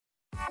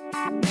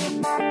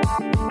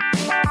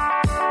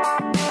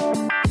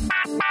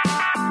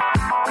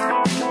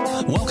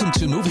Welcome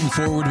to Moving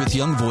Forward with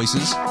Young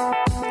Voices.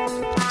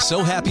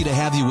 So happy to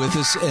have you with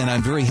us, and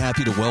I'm very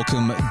happy to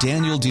welcome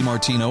Daniel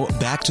DiMartino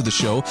back to the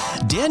show.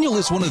 Daniel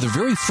is one of the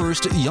very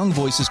first Young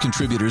Voices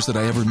contributors that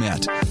I ever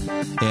met.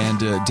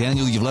 And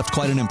Daniel, you've left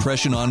quite an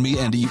impression on me,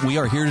 and we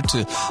are here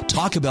to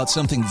talk about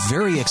something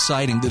very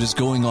exciting that is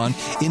going on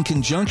in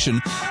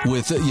conjunction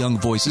with Young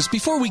Voices.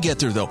 Before we get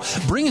there, though,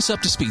 bring us up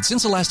to speed.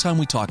 Since the last time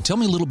we talked, tell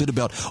me a little bit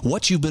about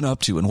what you've been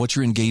up to and what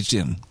you're engaged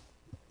in.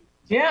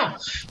 Yeah,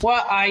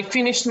 well, I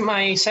finished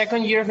my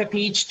second year of a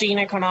PhD in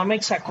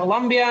economics at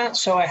Columbia,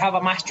 so I have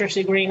a master's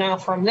degree now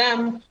from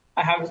them.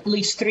 I have at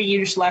least 3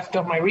 years left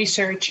of my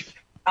research.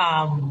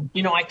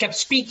 I kept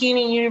speaking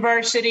in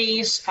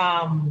universities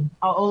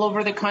all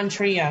over the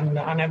country and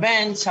on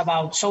events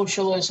about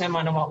socialism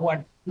and about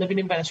what living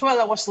in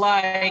Venezuela was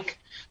like,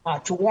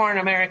 to warn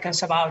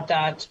Americans about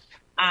that.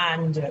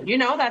 And,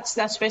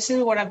 that's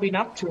basically what I've been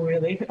up to,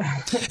 really.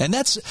 And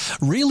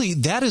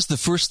that is the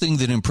first thing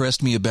that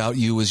impressed me about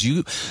you, is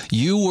you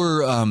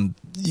were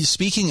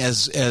speaking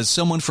as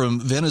someone from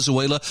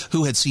Venezuela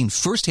who had seen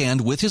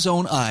firsthand with his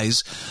own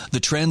eyes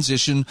the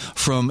transition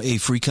from a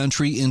free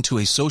country into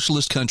a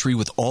socialist country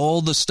with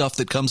all the stuff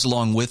that comes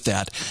along with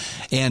that.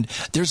 And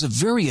there's a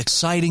very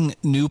exciting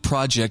new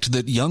project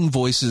that Young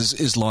Voices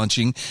is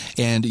launching,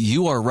 and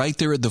you are right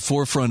there at the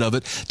forefront of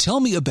it. Tell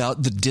me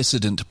about the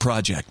Dissident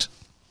Project.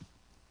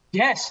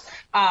 Yes.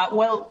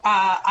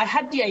 I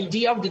had the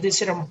idea of the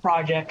Dissident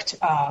Project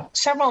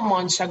several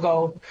months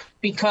ago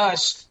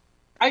because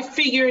I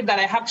figured that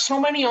I have so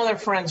many other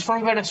friends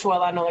from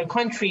Venezuela and other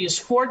countries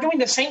who are doing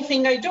the same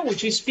thing I do,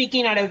 which is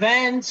speaking at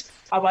events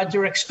about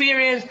their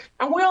experience.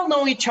 And we all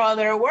know each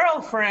other. We're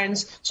all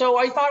friends. So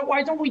I thought,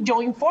 why don't we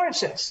join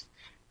forces?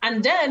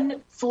 And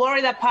then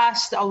Florida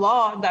passed a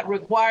law that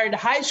required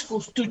high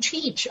schools to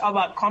teach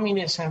about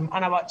communism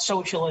and about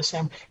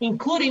socialism,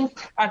 including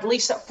at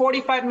least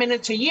 45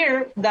 minutes a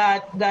year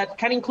that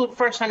can include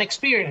firsthand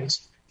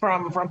experience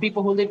from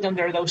people who lived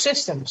under those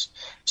systems.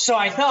 So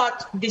I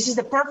thought this is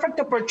the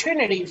perfect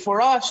opportunity for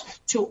us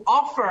to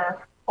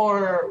offer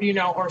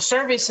or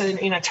service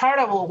in a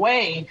charitable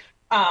way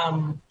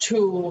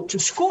to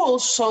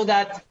schools so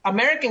that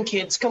American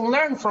kids can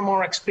learn from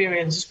our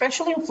experience,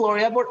 especially in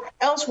Florida, but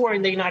elsewhere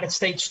in the United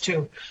States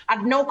too,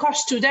 at no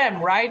cost to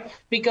them, right?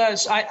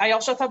 Because I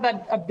also thought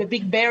that the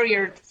big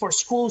barrier for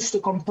schools to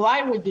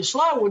comply with this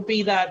law would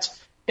be that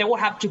they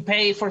would have to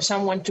pay for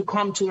someone to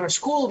come to their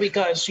school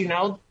because,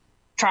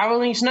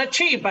 traveling is not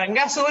cheap and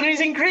gasoline is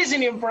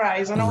increasing in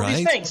price and all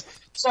these things.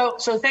 So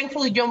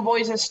thankfully, Young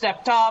Voices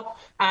stepped up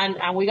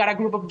and we got a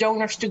group of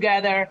donors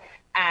together.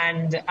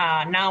 And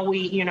now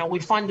we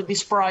funded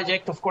this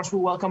project. Of course, we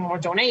welcome more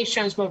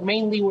donations, but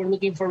mainly we're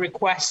looking for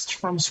requests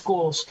from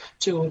schools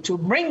to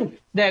bring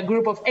the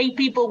group of 8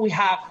 people we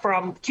have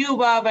from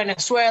Cuba,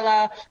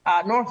 Venezuela,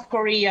 North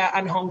Korea,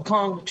 and Hong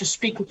Kong to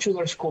speak to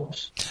their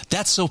schools.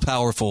 That's so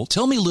powerful.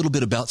 Tell me a little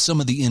bit about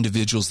some of the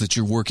individuals that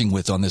you're working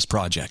with on this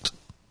project.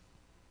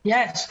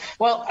 Yes.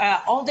 Well,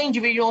 all the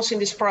individuals in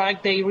this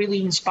project, they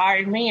really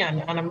inspired me,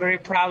 and I'm very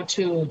proud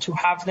to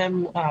have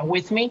them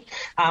with me.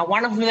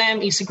 One of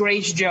them is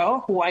Grace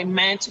Jo, who I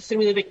met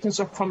through the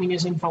Victims of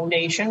Communism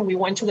Foundation. We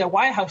went to the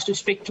White House to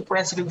speak to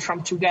President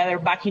Trump together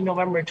back in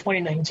November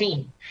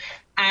 2019.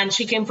 And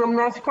she came from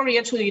North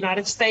Korea to the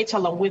United States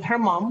along with her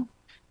mom.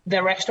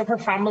 The rest of her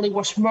family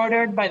was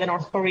murdered by the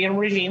North Korean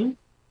regime.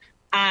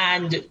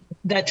 And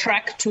the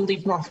trek to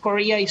leave North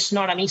Korea is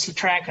not an easy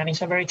trek, and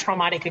it's a very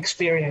traumatic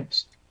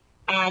experience.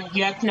 And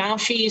yet now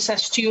she is a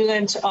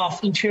student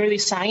of interior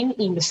design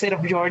in the state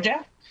of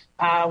Georgia,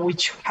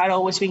 which had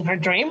always been her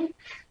dream.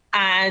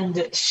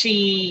 And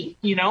she,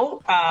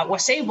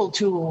 was able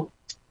to,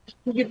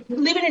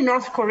 living in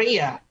North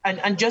Korea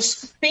and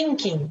just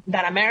thinking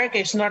that America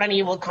is not an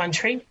evil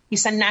country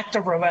is an act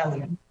of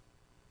rebellion.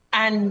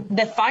 And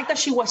the fact that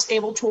she was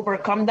able to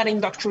overcome that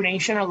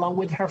indoctrination along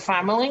with her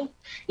family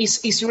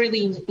is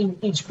really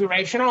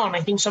inspirational, and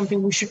I think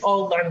something we should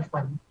all learn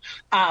from.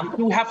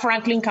 We have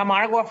Franklin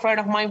Camargo, a friend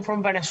of mine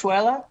from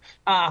Venezuela,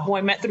 who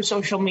I met through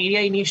social media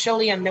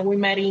initially, and then we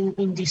met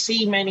in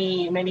D.C.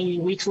 many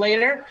weeks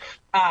later.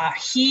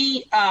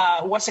 He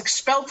was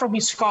expelled from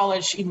his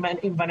college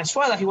in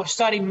Venezuela. He was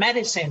studying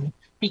medicine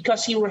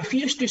because he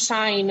refused to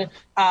sign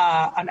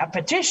a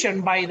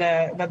petition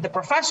that the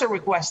professor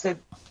requested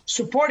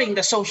supporting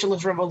the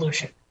socialist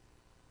revolution.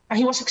 And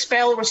he was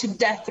expelled, received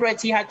death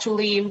threats, he had to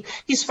leave.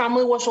 His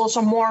family was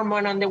also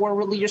Mormon, and they were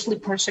religiously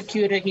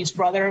persecuted. His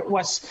brother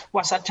was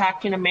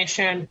attacked in a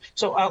mission.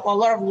 So a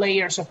lot of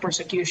layers of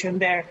persecution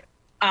there.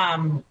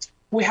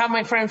 We have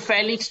my friend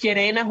Felix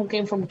Llerena, who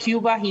came from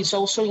Cuba. He's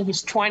also in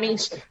his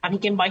 20s, and he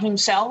came by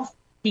himself.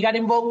 He got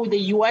involved with the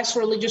U.S.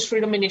 Religious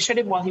Freedom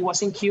Initiative while he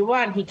was in Cuba,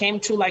 and he came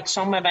to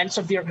some events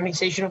of the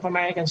Organization of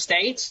American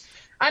States.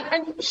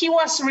 And he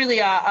was really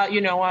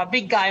a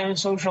big guy on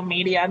social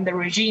media, and the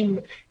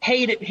regime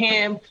hated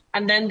him.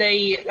 And then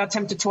they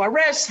attempted to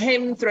arrest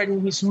him,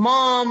 threatened his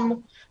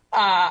mom.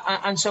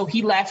 And so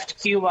he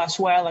left Cuba as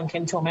well and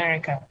came to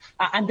America.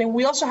 And then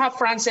we also have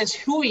Frances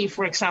Hui,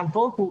 for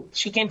example,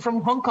 she came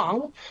from Hong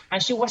Kong,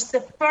 and she was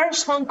the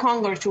first Hong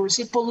Konger to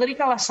receive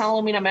political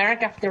asylum in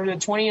America after the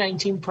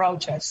 2019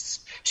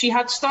 protests. She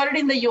had studied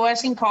in the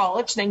U.S. in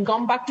college, then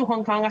gone back to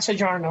Hong Kong as a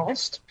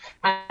journalist.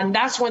 And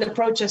that's when the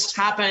protests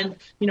happened.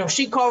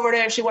 She covered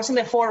it. She was in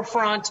the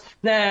forefront.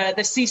 The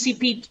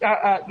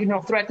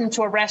CCP, threatened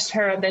to arrest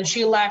her. And then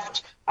she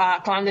left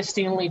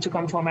clandestinely to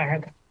come to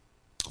America.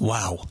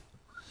 Wow.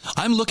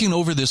 I'm looking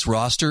over this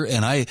roster,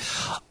 and I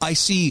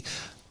see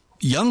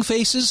young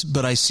faces,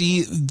 but I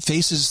see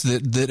faces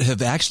that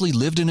have actually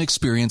lived an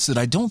experience that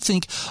I don't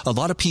think a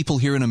lot of people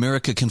here in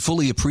America can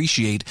fully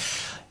appreciate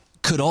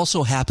could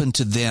also happen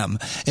to them.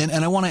 And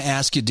I want to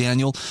ask you,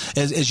 Daniel,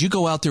 as you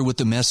go out there with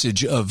the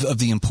message of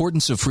the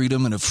importance of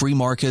freedom and of free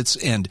markets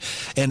and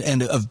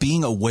of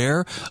being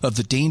aware of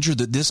the danger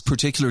that this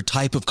particular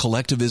type of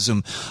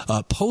collectivism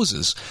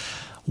poses,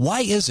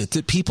 why is it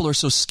that people are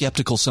so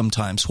skeptical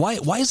sometimes?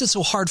 Why is it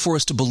so hard for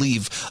us to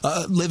believe,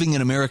 living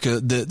in America,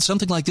 that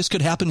something like this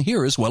could happen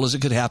here as well as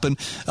it could happen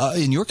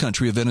in your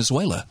country of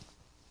Venezuela?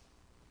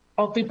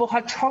 Well, people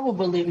had trouble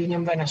believing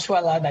in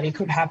Venezuela that it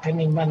could happen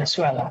in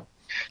Venezuela.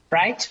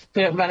 Right?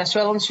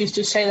 Venezuelans used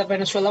to say that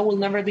Venezuela will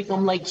never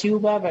become like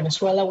Cuba.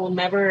 Venezuela will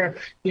never,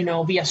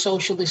 be a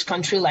socialist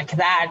country like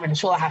that.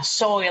 Venezuela has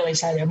soil,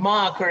 it's a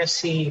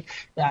democracy,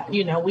 that,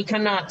 we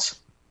cannot,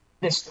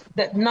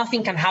 that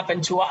nothing can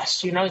happen to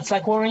us. It's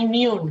like we're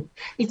immune.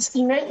 It's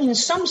in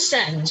some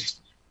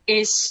sense,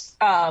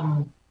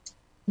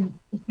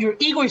 your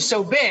ego is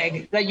so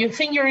big that you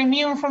think you're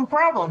immune from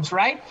problems,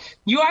 right?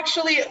 You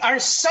actually are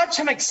such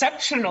an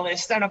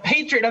exceptionalist and a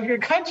patriot of your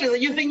country that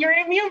you think you're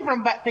immune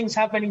from bad things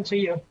happening to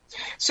you.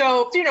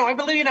 So, I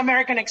believe in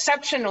American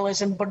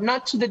exceptionalism, but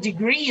not to the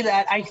degree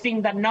that I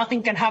think that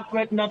nothing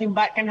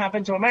bad can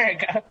happen to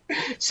America.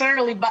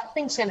 Certainly bad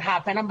things can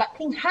happen, and bad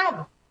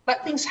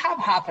things have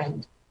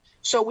happened.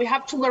 So we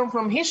have to learn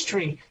from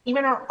history,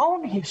 even our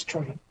own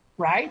history.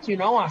 Right?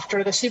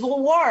 After the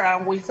Civil War,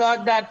 and we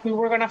thought that we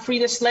were going to free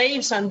the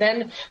slaves and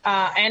then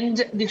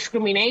end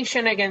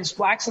discrimination against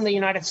blacks in the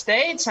United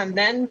States. And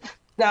then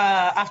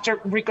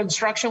after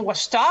Reconstruction was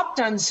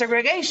stopped and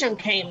segregation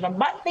came, and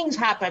bad things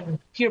happened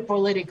here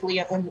politically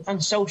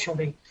and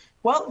socially.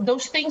 Well,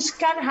 those things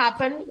can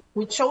happen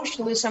with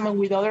socialism and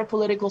with other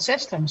political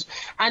systems.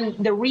 And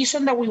the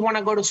reason that we want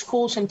to go to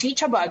schools and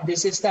teach about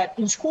this is that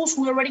in schools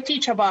we already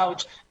teach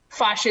about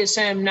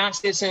fascism,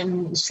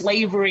 Nazism,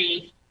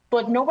 slavery,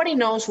 but nobody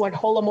knows what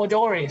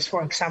Holodomor is,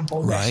 for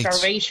example, right. The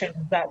starvation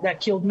that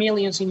killed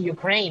millions in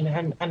Ukraine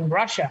and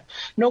Russia.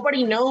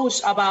 Nobody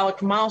knows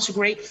about Mao's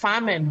Great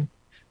Famine.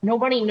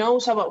 Nobody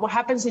knows about what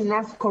happens in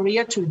North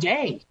Korea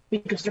today,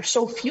 because there's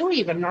so few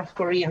even North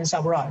Koreans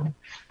abroad.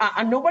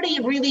 And nobody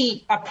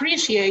really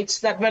appreciates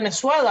that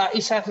Venezuela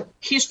is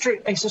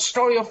a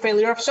story of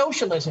failure of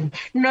socialism,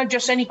 not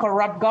just any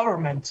corrupt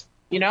government.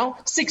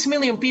 6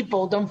 million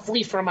people don't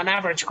flee from an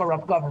average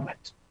corrupt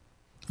government.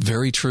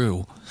 Very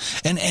true.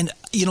 And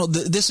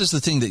this is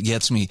the thing that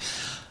gets me.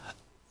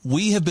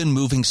 We have been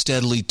moving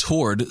steadily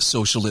toward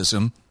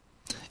socialism,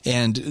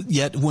 and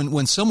yet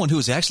when someone who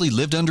has actually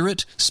lived under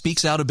it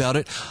speaks out about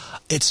it,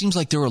 it seems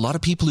like there are a lot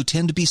of people who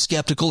tend to be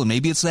skeptical, and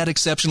maybe it's that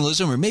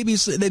exceptionalism, or maybe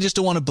they just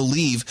don't want to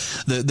believe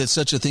that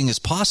such a thing is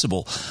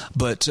possible.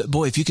 But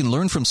boy, if you can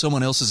learn from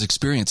someone else's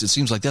experience, it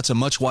seems like that's a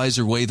much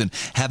wiser way than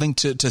having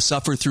to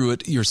suffer through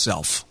it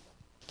yourself.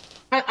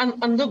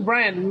 And look,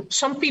 Brian,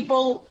 some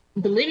people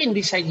believe in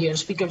these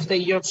ideas because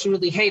they just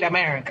really hate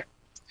America.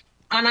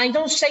 And I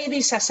don't say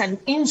this as an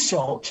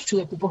insult to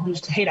the people who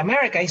hate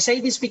America. I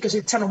say this because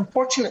it's an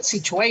unfortunate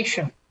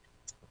situation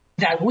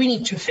that we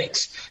need to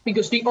fix.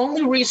 Because the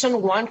only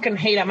reason one can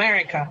hate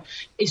America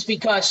is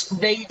because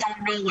they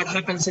don't know what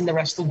happens in the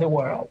rest of the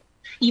world.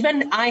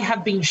 Even I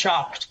have been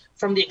shocked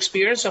from the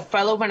experience of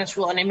fellow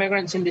Venezuelan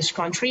immigrants in this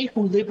country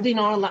who lived in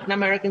all Latin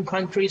American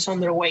countries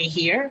on their way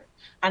here.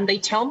 And they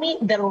tell me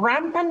the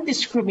rampant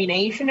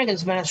discrimination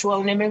against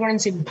Venezuelan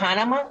immigrants in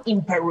Panama,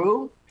 in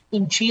Peru,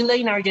 in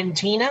Chile, in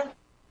Argentina,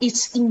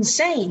 it's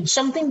insane.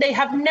 Something they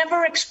have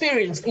never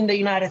experienced in the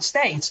United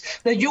States.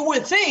 That you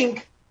would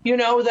think,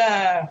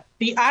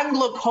 the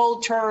Anglo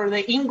culture,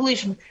 the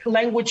English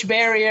language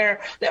barrier,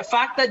 the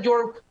fact that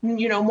you're,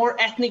 more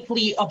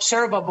ethnically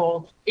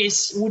observable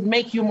would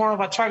make you more of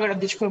a target of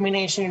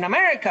discrimination in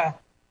America.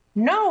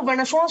 No,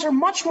 Venezuelans are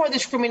much more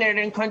discriminated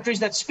in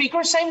countries that speak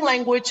our same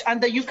language and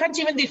that you can't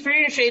even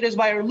differentiate us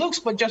by our looks,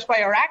 but just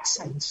by our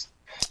accents.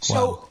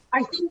 So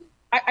wow.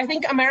 I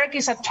think America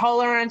is a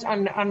tolerant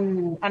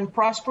and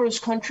prosperous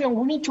country, and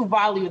we need to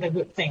value the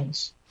good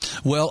things.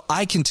 Well,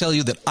 I can tell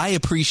you that I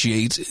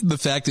appreciate the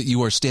fact that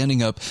you are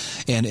standing up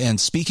and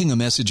speaking a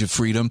message of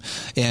freedom.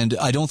 And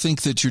I don't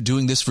think that you're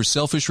doing this for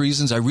selfish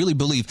reasons. I really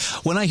believe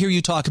when I hear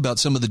you talk about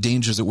some of the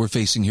dangers that we're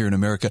facing here in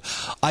America,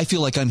 I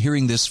feel like I'm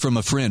hearing this from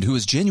a friend who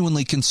is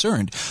genuinely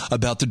concerned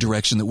about the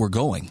direction that we're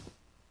going.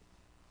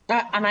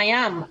 And I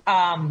am,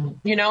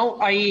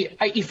 I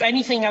if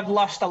anything, I've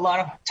lost a lot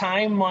of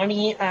time,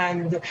 money,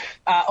 and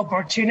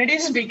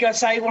opportunities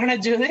because I want to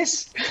do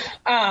this.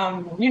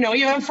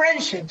 Even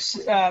friendships,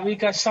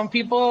 because some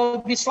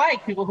people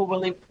dislike people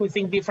who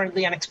think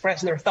differently and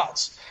express their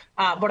thoughts.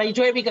 But I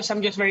enjoy it because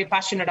I'm just very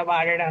passionate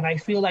about it. And I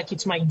feel like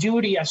it's my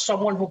duty as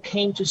someone who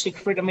came to seek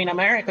freedom in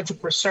America to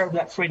preserve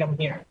that freedom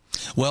here.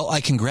 Well,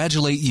 I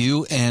congratulate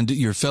you and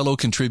your fellow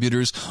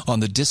contributors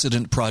on the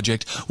Dissident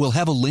Project. We'll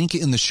have a link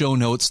in the show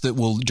notes that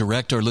will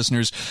direct our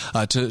listeners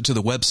to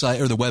the website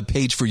or the web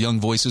page for Young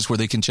Voices where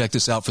they can check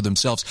this out for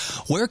themselves.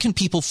 Where can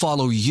people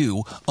follow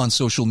you on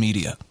social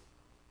media?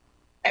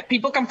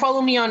 People can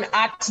follow me on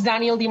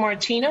 @Daniel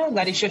DiMartino.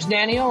 That is just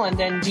Daniel, and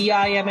then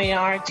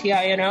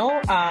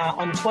DiMartino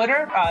on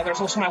Twitter. There's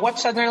also my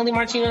website,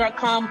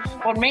 DanielDiMartino.com.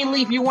 But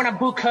mainly, if you want to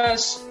book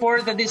us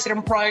for the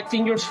Dissident Project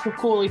in your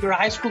school, if you're a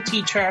high school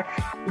teacher,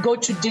 go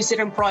to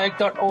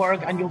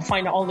dissidentproject.org and you'll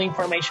find all the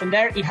information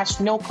there. It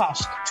has no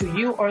cost to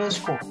you or the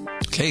school.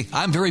 Okay,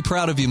 I'm very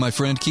proud of you, my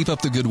friend. Keep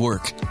up the good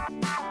work.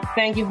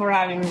 Thank you for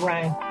having me,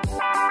 Brian.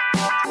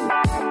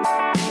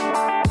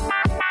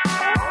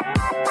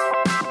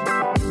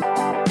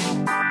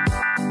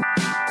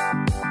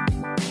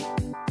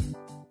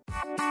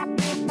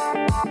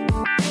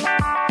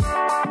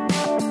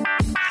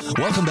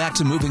 Welcome back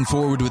to Moving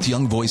Forward with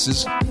Young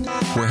Voices.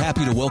 We're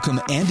happy to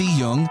welcome Andy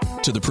Young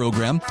to the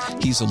program.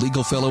 He's a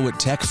legal fellow at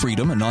Tech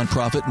Freedom, a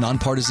nonprofit,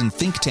 nonpartisan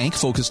think tank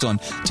focused on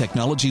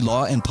technology,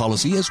 law, and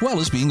policy, as well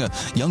as being a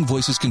Young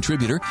Voices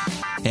contributor.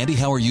 Andy,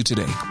 how are you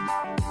today?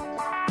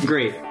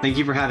 Great. Thank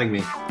you for having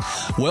me.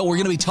 Well, we're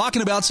going to be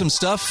talking about some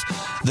stuff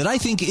that I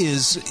think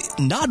is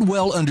not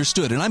well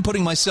understood, and I'm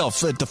putting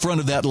myself at the front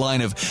of that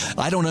line of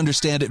I don't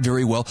understand it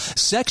very well.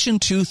 Section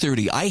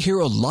 230. I hear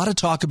a lot of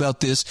talk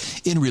about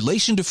this in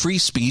relation to free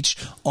speech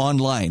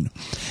online,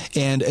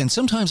 and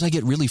sometimes I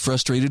get really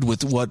frustrated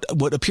with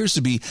what appears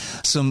to be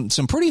some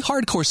pretty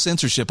hardcore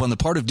censorship on the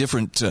part of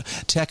different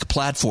tech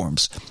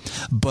platforms.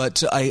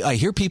 But I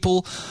hear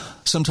people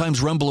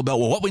sometimes rumble about,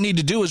 well, what we need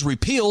to do is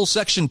repeal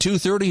Section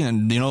 230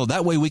 and,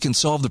 that way we can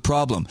solve the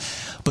problem.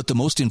 But the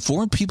most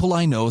informed people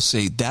I know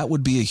say that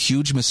would be a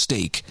huge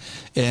mistake.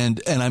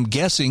 And I'm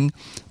guessing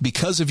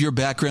because of your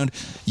background,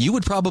 you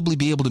would probably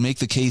be able to make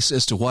the case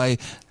as to why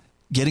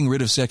getting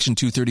rid of Section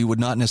 230 would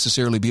not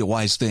necessarily be a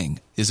wise thing.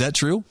 Is that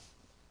true?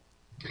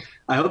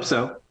 I hope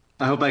so.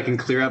 I hope I can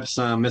clear up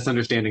some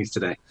misunderstandings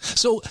today.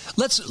 So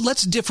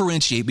let's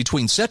differentiate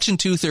between Section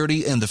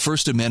 230 and the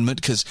First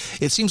Amendment, because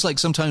it seems like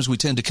sometimes we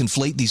tend to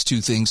conflate these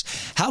two things.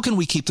 How can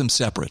we keep them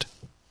separate?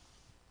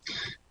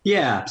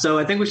 Yeah, so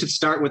I think we should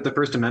start with the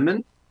First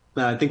Amendment.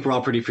 I think we're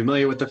all pretty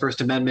familiar with the First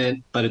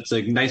Amendment, but it's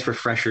a nice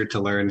refresher to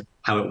learn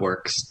how it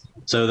works.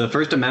 So the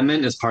First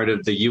Amendment is part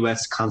of the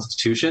U.S.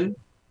 Constitution.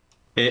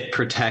 It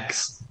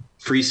protects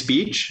free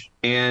speech,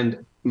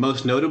 and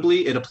most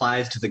notably, it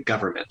applies to the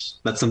government.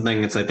 That's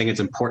something I think it's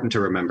important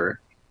to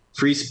remember.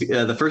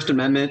 The First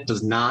Amendment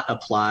does not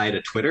apply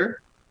to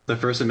Twitter. The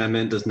First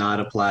Amendment does not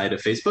apply to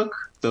Facebook.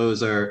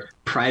 Those are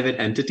private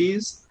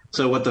entities.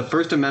 So what the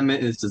First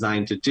Amendment is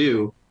designed to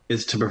do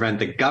is to prevent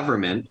the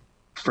government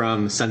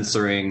from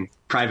censoring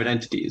private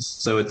entities.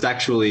 So it's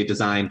actually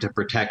designed to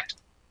protect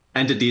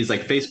entities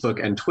like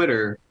Facebook and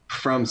Twitter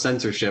from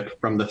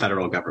censorship from the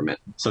federal government.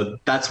 So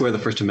that's where the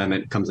First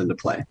Amendment comes into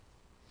play.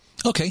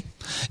 Okay.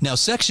 Now,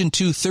 Section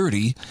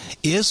 230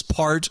 is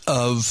part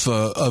of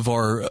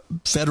our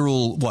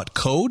federal,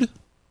 code?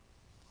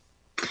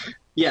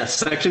 Yes,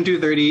 Section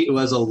 230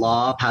 was a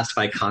law passed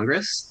by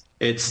Congress.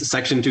 It's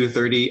Section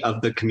 230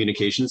 of the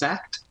Communications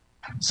Act.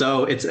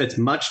 So it's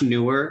much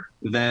newer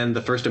than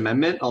the First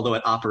Amendment, although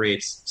it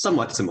operates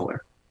somewhat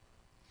similar.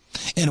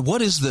 And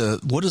what is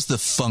the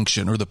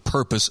function or the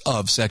purpose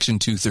of Section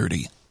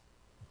 230?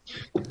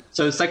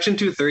 So Section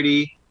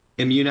 230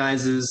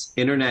 immunizes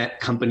internet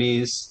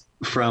companies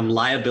from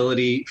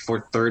liability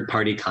for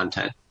third-party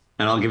content.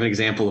 And I'll give an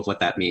example of what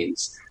that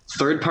means.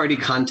 Third-party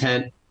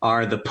content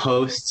are the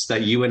posts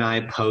that you and I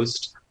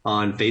post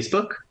on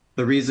Facebook,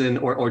 the reason,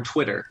 or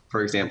Twitter,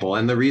 for example.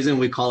 And the reason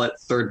we call it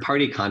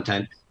third-party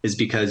content is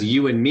because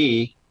you and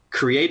me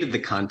created the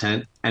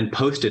content and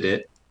posted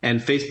it, and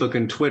Facebook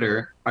and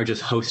Twitter are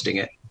just hosting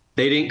it.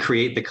 They didn't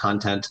create the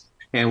content.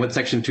 And what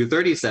Section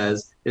 230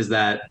 says is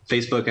that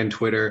Facebook and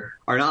Twitter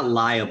are not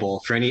liable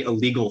for any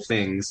illegal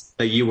things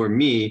that you or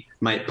me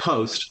might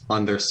post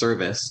on their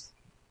service.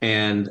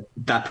 And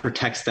that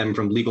protects them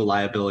from legal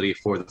liability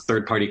for the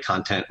third-party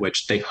content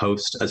which they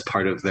host as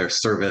part of their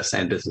service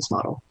and business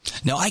model.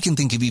 Now, I can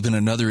think of even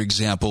another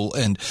example,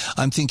 and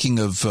I'm thinking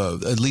of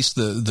at least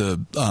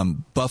the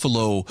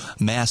Buffalo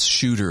mass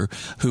shooter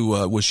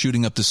who was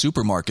shooting up the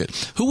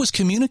supermarket, who was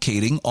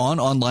communicating on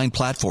online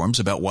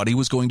platforms about what he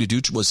was going to do,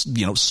 was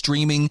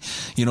streaming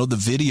the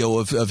video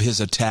of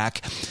his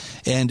attack.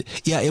 And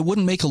yeah, it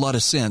wouldn't make a lot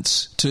of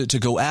sense to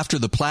go after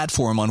the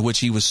platform on which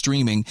he was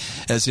streaming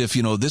as if,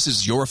 this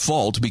is your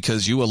fault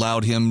because you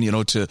allowed him,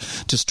 to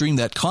stream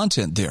that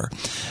content there.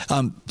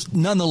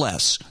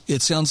 Nonetheless,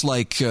 it sounds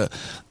like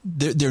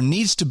there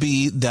needs to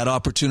be that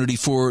opportunity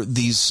for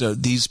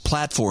these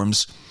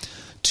platforms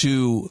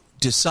to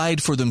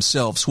decide for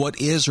themselves what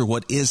is or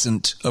what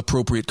isn't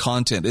appropriate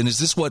content. And is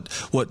this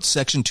what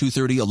Section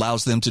 230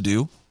 allows them to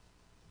do?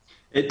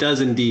 It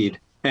does indeed.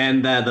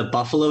 And the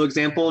Buffalo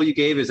example you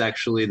gave is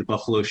actually the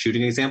Buffalo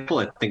shooting example.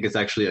 I think it's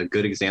actually a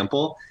good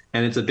example.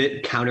 And it's a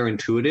bit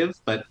counterintuitive,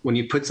 but when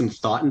you put some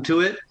thought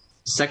into it,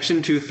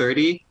 Section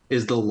 230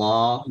 is the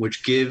law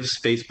which gives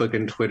Facebook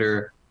and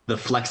Twitter the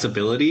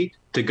flexibility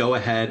to go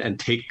ahead and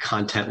take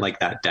content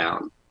like that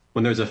down.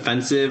 When there's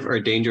offensive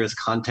or dangerous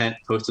content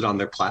posted on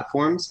their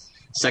platforms,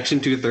 Section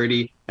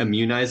 230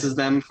 immunizes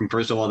them from,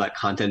 first of all, that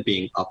content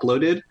being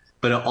uploaded,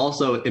 but it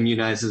also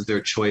immunizes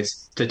their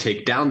choice to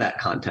take down that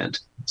content.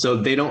 So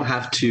they don't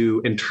have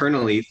to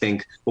internally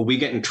think, will we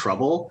get in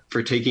trouble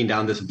for taking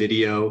down this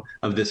video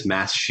of this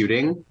mass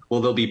shooting?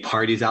 Will there be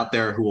parties out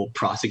there who will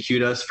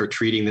prosecute us for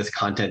treating this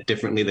content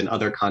differently than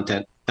other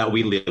content that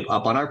we leave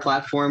up on our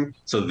platform?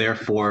 So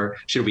therefore,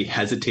 should we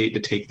hesitate to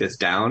take this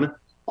down?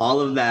 All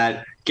of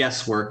that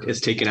guesswork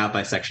is taken out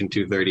by Section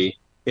 230.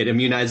 It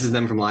immunizes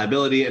them from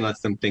liability and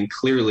lets them think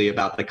clearly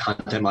about the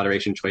content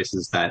moderation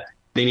choices that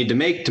they need to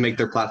make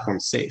their platform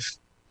safe.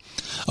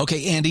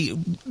 Okay, Andy,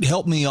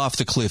 help me off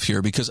the cliff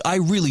here, because I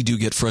really do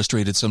get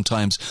frustrated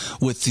sometimes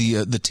with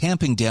the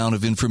tamping down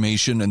of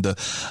information and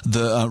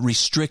the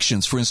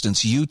restrictions. For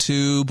instance,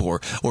 YouTube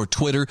or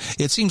Twitter.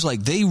 It seems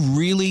like they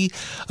really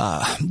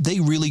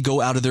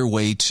go out of their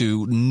way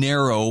to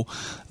narrow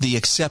the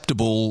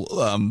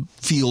acceptable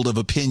field of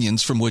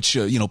opinions from which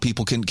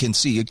people can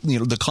see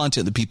the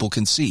content that people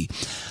can see,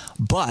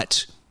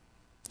 but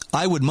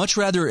I would much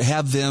rather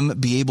have them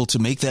be able to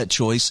make that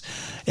choice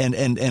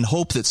and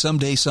hope that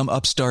someday some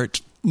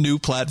upstart new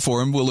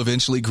platform will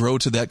eventually grow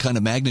to that kind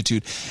of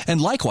magnitude,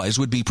 and likewise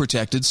would be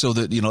protected so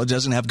that, it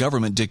doesn't have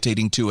government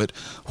dictating to it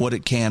what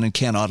it can and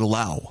cannot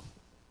allow.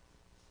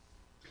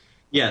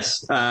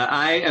 Yes,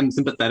 I am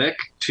sympathetic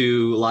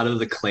to a lot of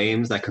the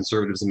claims that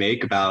conservatives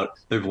make about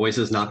their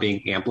voices not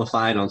being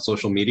amplified on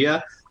social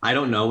media. I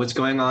don't know what's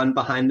going on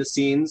behind the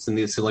scenes in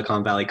these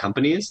Silicon Valley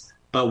companies,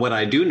 but what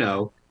I do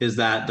know is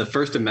that the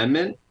First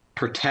Amendment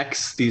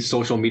protects these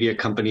social media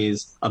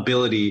companies'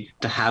 ability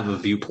to have a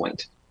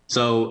viewpoint.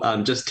 So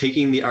just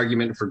taking the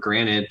argument for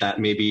granted that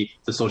maybe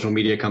the social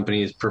media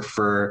companies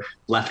prefer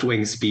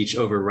left-wing speech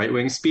over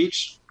right-wing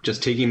speech,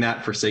 just taking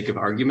that for sake of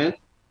argument,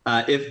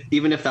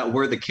 even if that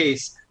were the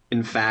case,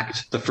 in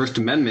fact, the First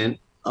Amendment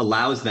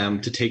allows them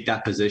to take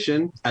that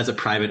position as a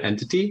private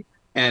entity.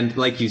 And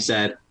like you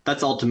said,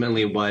 that's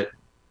ultimately what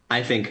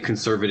I think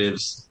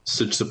conservatives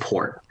should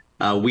support.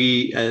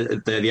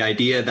 The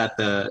idea that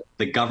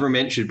the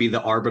government should be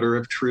the arbiter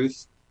of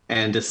truth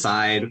and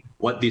decide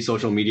what these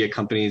social media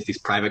companies, these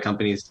private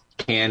companies,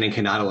 can and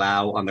cannot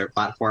allow on their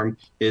platform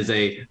is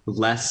a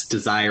less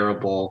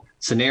desirable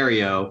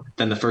scenario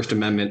than the First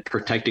Amendment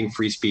protecting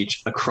free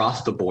speech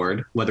across the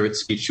board, whether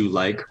it's speech you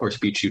like or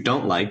speech you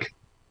don't like.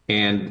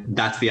 And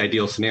that's the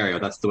ideal scenario.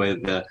 That's the way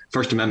the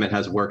First Amendment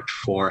has worked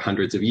for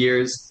hundreds of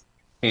years.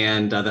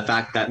 And the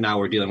fact that now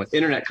we're dealing with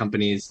internet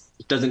companies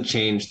doesn't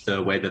change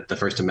the way that the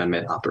First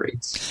Amendment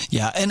operates.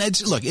 Yeah, and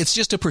it's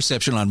just a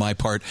perception on my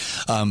part.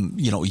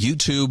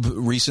 YouTube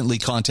recently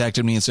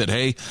contacted me and said,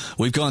 hey,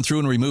 we've gone through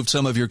and removed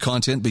some of your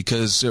content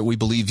because we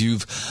believe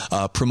you've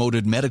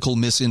promoted medical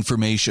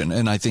misinformation.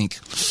 And I think,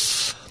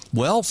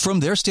 well, from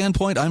their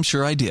standpoint, I'm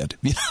sure I did.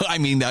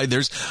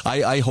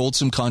 I hold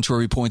some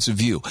contrary points of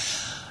view.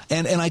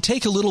 And I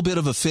take a little bit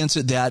of offense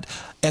at that.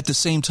 At the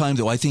same time,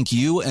 though, I think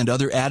you and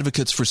other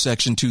advocates for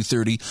Section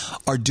 230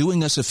 are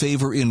doing us a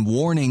favor in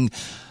warning,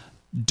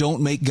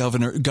 don't make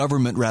government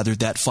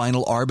that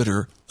final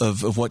arbiter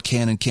of what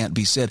can and can't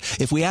be said.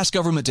 If we ask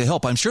government to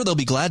help, I'm sure they'll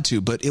be glad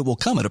to, but it will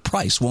come at a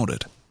price, won't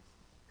it?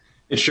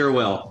 It sure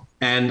will.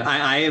 And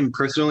I am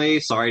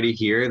personally sorry to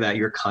hear that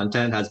your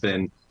content has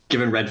been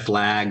given red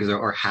flags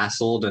or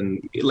hassled.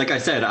 And like I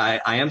said,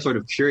 I am sort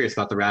of curious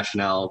about the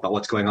rationale about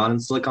what's going on in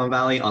Silicon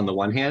Valley on the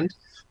one hand.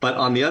 But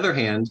on the other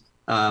hand,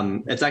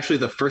 it's actually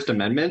the First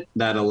Amendment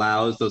that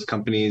allows those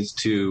companies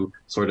to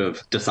sort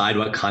of decide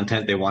what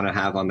content they want to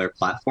have on their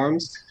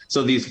platforms.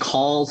 So these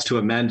calls to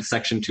amend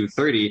Section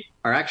 230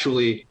 are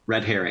actually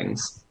red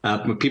herrings.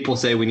 When people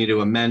say we need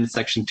to amend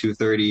Section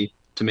 230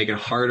 to make it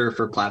harder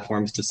for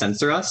platforms to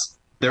censor us,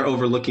 they're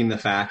overlooking the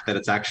fact that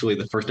it's actually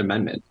the First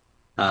Amendment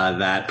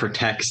that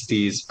protects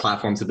these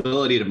platforms'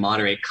 ability to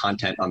moderate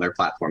content on their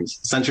platforms.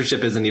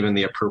 Censorship isn't even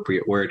the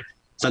appropriate word.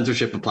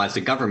 Censorship applies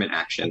to government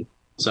action.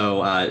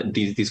 So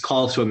these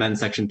calls to amend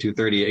Section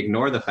 230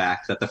 ignore the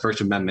fact that the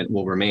First Amendment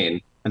will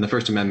remain. And the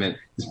First Amendment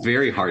is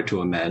very hard to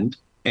amend.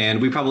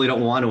 And we probably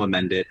don't want to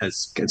amend it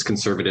as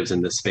conservatives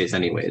in this space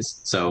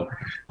anyways. So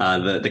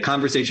the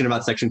conversation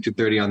about Section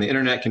 230 on the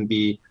internet can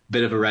be a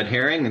bit of a red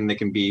herring, and there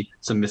can be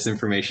some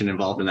misinformation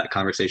involved in that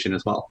conversation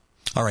as well.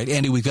 All right,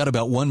 Andy, we've got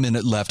about 1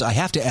 minute left. I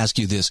have to ask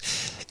you this.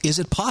 Is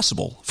it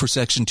possible for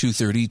Section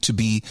 230 to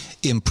be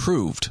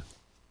improved?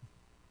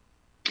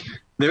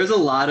 There's a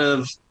lot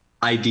of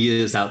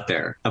ideas out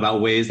there about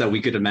ways that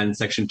we could amend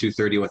Section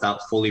 230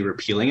 without fully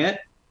repealing it.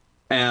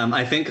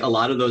 I think a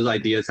lot of those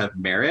ideas have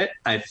merit.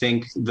 I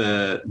think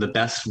the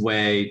best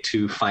way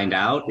to find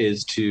out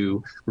is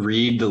to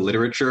read the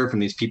literature from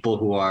these people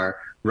who are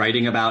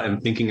writing about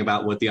and thinking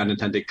about what the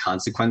unintended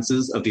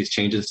consequences of these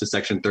changes to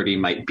Section 30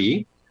 might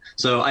be.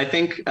 So I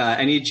think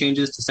any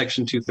changes to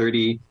Section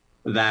 230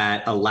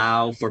 that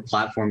allow for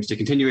platforms to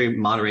continue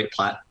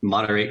to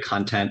moderate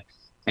content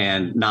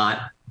and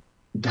not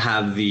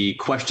have the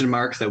question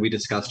marks that we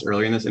discussed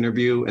earlier in this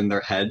interview in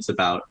their heads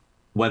about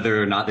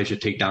whether or not they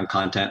should take down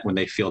content when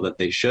they feel that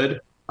they should,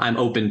 I'm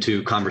open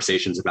to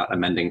conversations about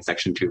amending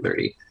Section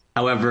 230.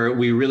 However,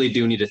 we really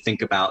do need to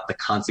think about the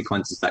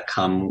consequences that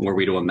come were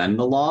we to amend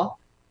the law,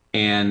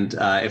 and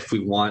if we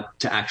want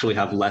to actually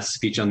have less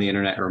speech on the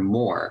internet or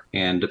more.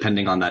 And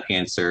depending on that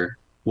answer,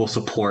 we'll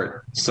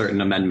support certain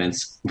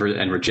amendments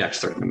and reject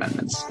certain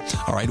amendments.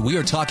 All right. We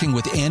are talking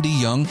with Andy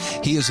Young.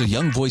 He is a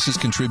Young Voices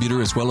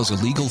contributor as well as a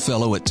legal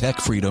fellow at Tech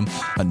Freedom,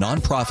 a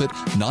nonprofit,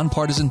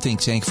 nonpartisan think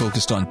tank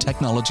focused on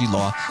technology,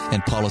 law,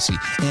 and policy.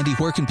 Andy,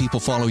 where can people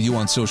follow you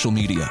on social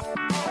media?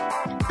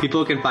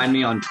 People can find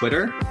me on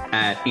Twitter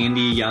at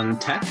Andy Young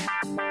Tech.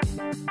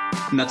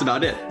 And that's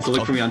about it. So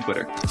look for me on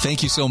Twitter.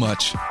 Thank you so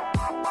much.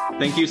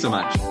 Thank you so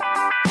much.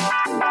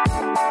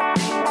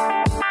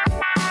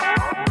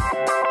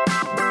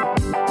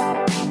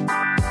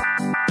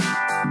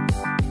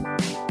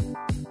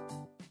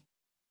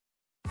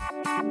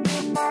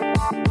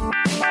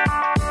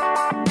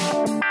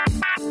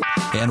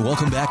 And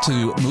welcome back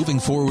to Moving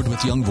Forward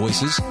with Young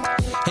Voices.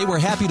 Hey, we're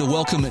happy to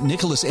welcome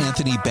Nicholas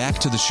Anthony back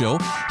to the show.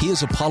 He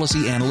is a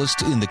policy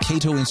analyst in the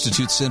Cato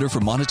Institute Center for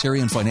Monetary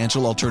and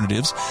Financial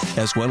Alternatives,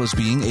 as well as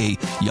being a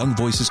Young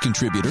Voices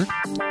contributor.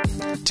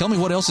 Tell me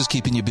what else is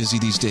keeping you busy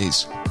these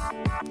days.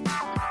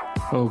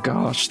 Oh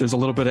gosh, there's a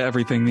little bit of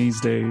everything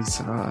these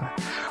days.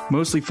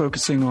 Mostly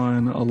focusing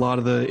on a lot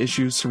of the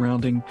issues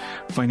surrounding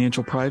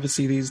financial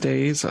privacy these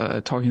days.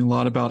 Talking a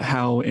lot about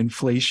how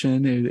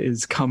inflation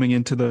is coming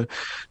into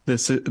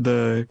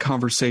the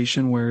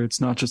conversation, where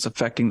it's not just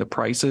affecting the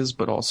prices,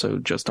 but also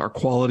just our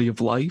quality of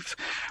life.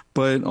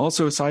 But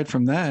also, aside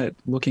from that,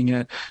 looking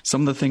at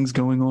some of the things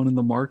going on in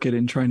the market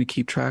and trying to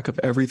keep track of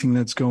everything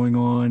that's going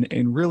on,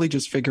 and really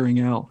just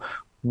figuring out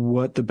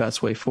what the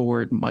best way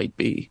forward might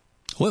be.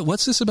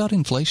 What's this about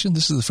inflation?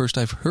 This is the first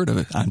I've heard of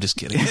it. I'm just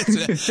kidding.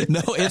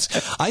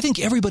 I think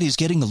everybody's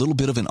getting a little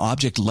bit of an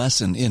object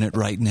lesson in it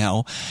right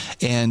now.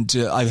 And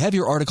I have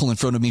your article in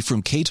front of me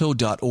from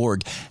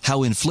Cato.org,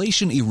 How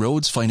Inflation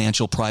Erodes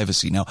Financial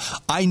Privacy. Now,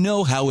 I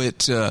know how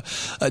it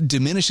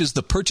diminishes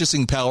the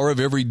purchasing power of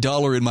every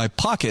dollar in my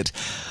pocket,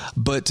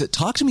 but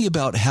talk to me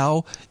about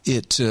how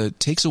it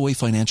takes away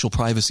financial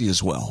privacy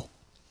as well.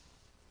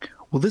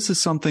 Well, this is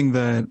something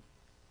that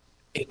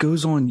it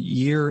goes on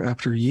year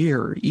after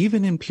year,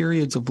 even in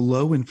periods of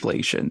low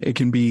inflation. It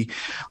can be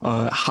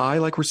high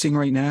like we're seeing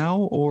right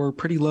now, or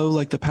pretty low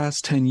like the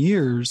past 10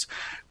 years.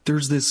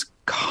 There's this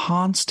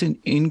constant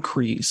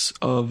increase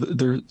of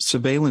the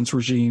surveillance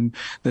regime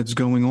that's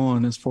going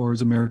on as far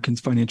as Americans'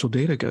 financial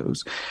data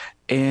goes.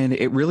 And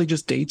it really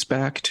just dates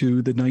back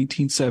to the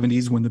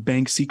 1970s when the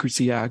Bank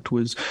Secrecy Act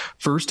was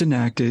first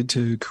enacted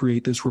to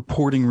create this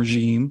reporting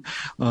regime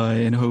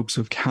in hopes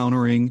of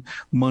countering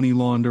money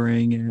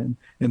laundering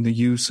and the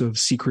use of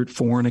secret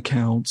foreign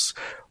accounts.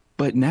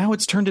 But now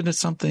it's turned into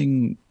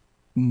something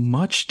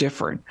much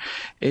different.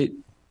 It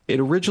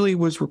originally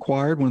was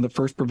required. One of the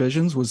first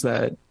provisions was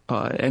that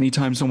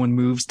anytime someone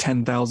moves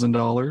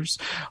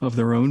 $10,000 of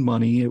their own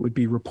money, it would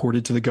be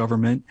reported to the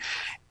government.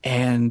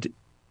 And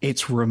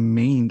it's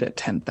remained at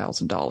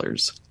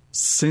 $10,000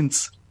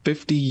 since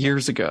 50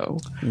 years ago.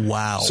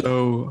 Wow.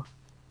 So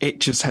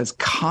it just has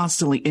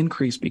constantly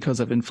increased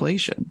because of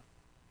inflation.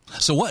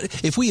 So what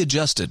if we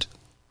adjusted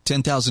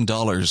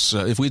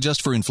 $10,000, if we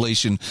adjust for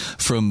inflation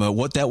from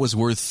what that was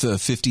worth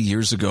 50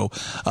 years ago,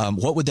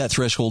 what would that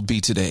threshold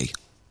be today?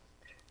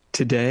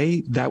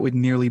 Today, that would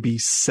nearly be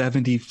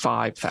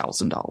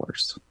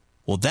 $75,000.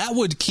 Well, that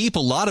would keep a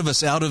lot of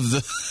us out of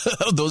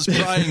those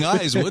prying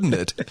eyes, wouldn't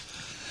it?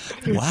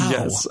 Wow.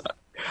 Yes.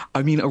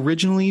 I mean,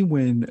 originally,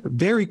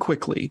 very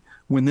quickly,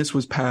 when this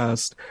was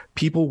passed,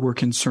 people were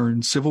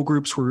concerned. Civil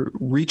groups were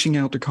reaching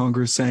out to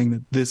Congress saying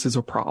that this is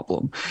a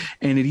problem.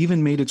 And it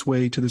even made its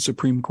way to the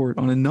Supreme Court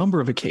on a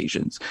number of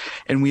occasions.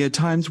 And we had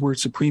times where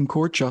Supreme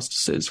Court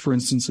justices, for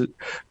instance,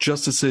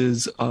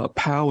 Justices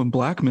Powell and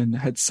Blackmun,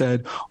 had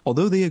said,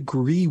 although they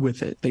agree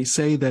with it, they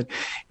say that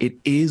it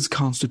is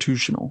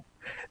constitutional.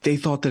 They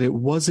thought that it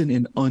wasn't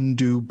an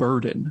undue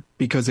burden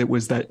because it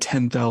was that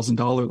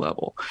 $10,000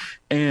 level.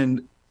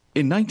 And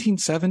in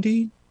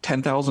 1970,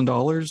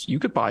 $10,000, you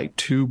could buy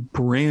 2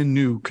 brand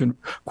new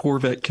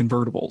Corvette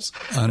convertibles.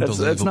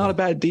 That's not a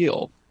bad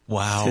deal.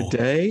 Wow.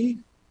 Today,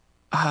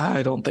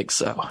 I don't think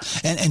so.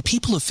 And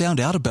people have found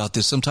out about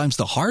this sometimes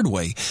the hard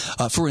way.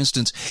 For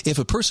instance, if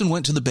a person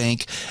went to the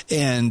bank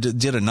and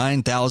did a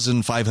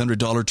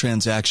 $9,500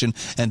 transaction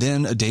and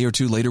then a day or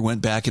two later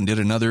went back and did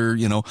another,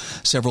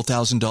 several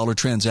 $1,000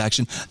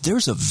 transaction,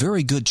 there's a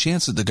very good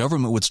chance that the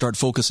government would start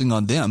focusing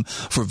on them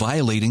for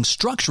violating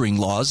structuring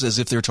laws as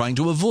if they're trying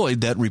to avoid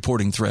that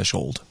reporting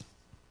threshold.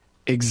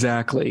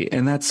 Exactly.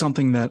 And that's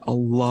something that a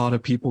lot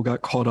of people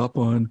got caught up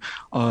on.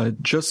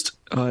 Just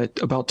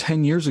about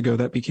 10 years ago,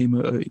 that became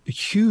a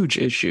huge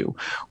issue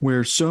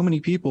where so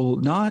many people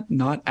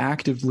not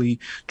actively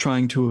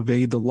trying to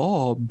evade the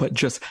law, but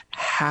just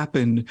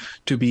happened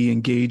to be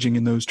engaging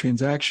in those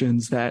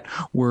transactions that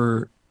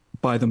were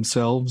by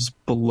themselves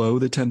below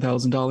the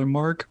 $10,000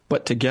 mark,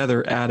 but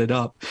together added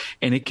up.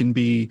 And it can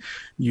be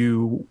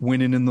you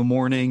went in the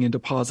morning and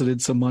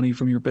deposited some money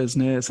from your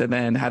business and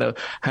then had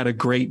a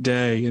great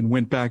day and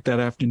went back that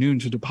afternoon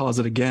to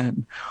deposit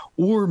again.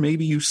 Or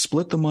maybe you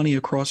split the money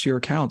across your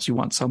accounts. You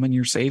want some in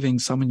your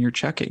savings, some in your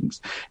checkings.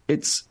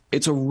 It's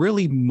a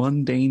really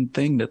mundane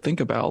thing to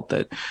think about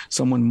that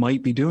someone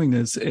might be doing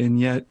this, and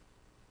yet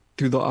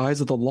through the eyes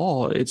of the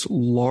law, it's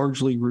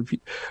largely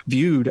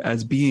viewed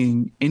as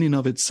being in and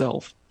of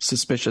itself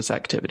suspicious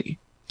activity.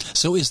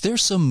 So is there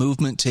some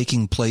movement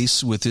taking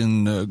place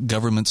within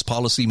government's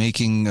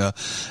policymaking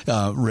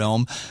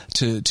realm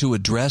to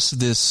address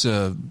this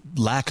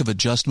lack of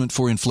adjustment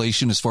for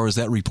inflation as far as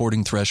that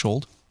reporting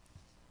threshold?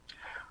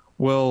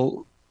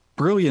 Well,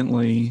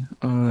 brilliantly,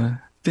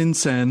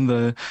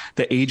 FinCEN,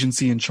 the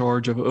agency in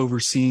charge of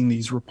overseeing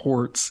these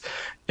reports,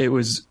 it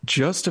was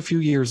just a few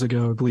years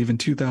ago, I believe in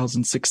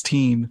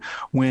 2016,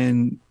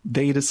 when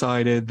they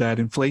decided that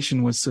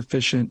inflation was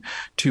sufficient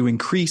to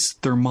increase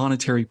their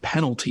monetary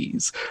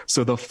penalties.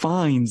 So the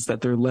fines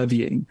that they're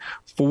levying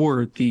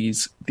for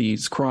these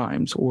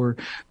crimes or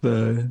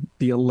the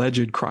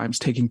alleged crimes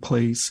taking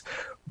place.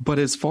 But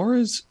as far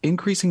as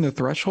increasing the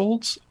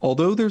thresholds,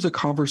 although there's a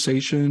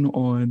conversation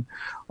on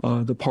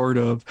the part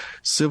of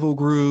civil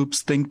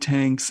groups, think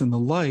tanks, and the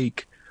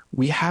like,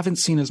 we haven't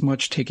seen as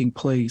much taking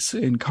place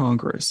in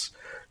Congress.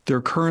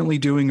 They're currently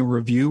doing a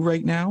review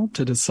right now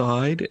to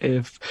decide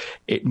if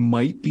it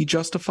might be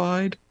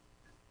justified.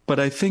 But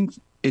I think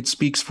it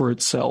speaks for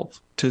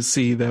itself to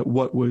see that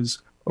what was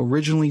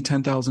originally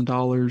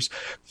 $10,000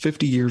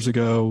 50 years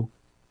ago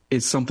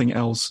is something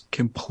else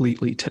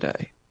completely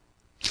today.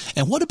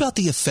 And what about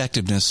the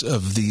effectiveness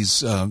of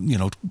these,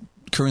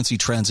 currency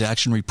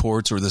transaction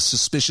reports or the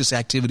suspicious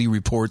activity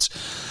reports?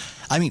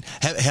 I mean,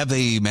 have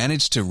they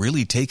managed to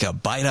really take a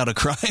bite out of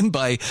crime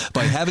by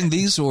having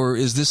these, or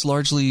is this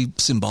largely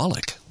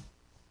symbolic?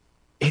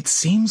 It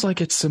seems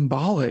like it's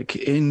symbolic.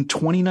 In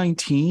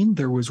 2019,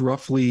 there was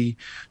roughly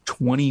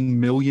 20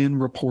 million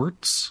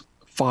reports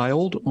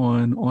filed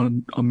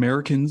on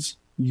Americans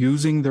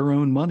using their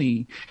own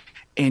money.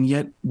 And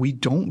yet we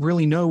don't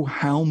really know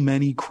how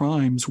many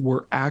crimes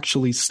were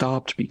actually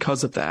stopped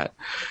because of that.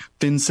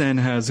 FinCEN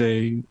has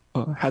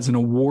an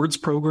awards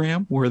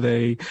program where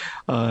they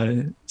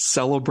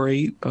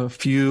celebrate a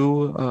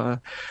few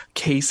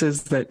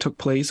cases that took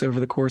place over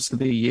the course of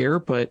the year,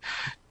 but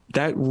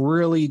that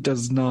really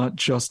does not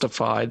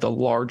justify the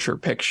larger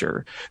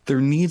picture. There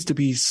needs to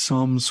be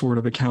some sort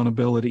of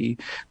accountability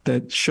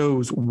that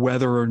shows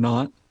whether or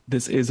not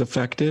this is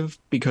effective,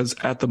 because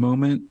at the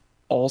moment,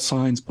 all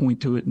signs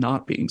point to it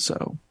not being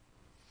so.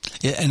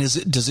 Yeah, and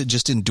does it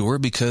just endure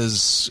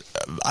because,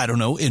 I don't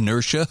know,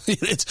 inertia?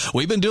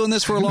 We've been doing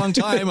this for a long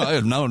time. I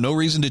have no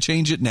reason to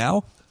change it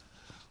now.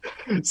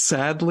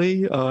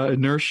 Sadly,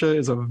 inertia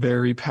is a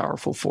very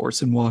powerful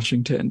force in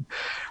Washington.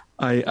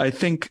 I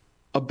think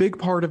a big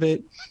part of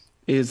it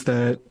is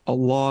that a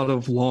lot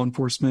of law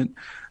enforcement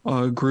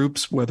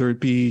groups, whether it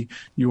be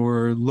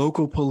your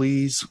local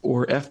police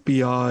or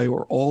FBI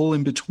or all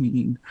in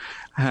between,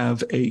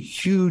 have a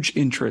huge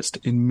interest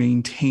in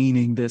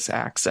maintaining this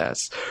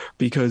access,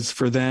 because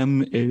for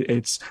them,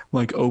 it's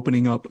like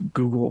opening up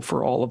Google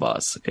for all of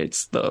us.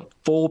 It's the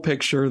full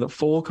picture, the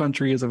full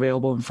country is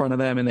available in front of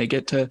them, and they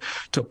get to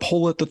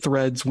pull at the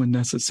threads when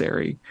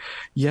necessary.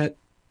 Yet,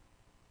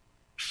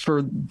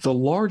 for the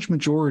large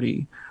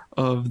majority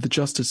of the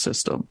justice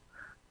system,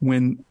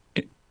 when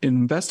an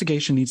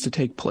investigation needs to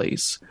take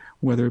place,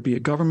 whether it be a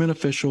government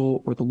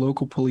official or the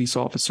local police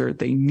officer,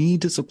 they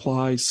need to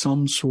supply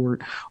some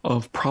sort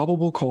of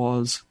probable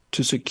cause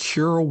to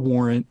secure a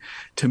warrant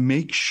to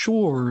make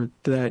sure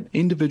that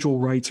individual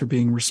rights are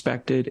being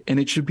respected, and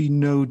it should be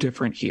no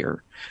different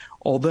here.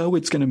 Although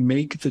it's going to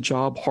make the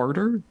job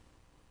harder,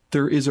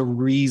 there is a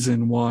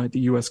reason why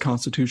the U.S.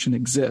 Constitution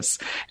exists,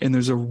 and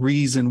there's a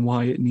reason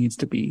why it needs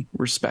to be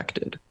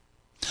respected.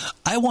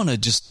 I want to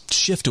just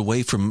shift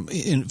away from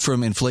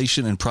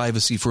inflation and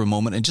privacy for a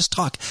moment and just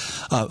talk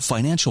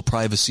financial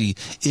privacy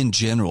in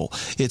general.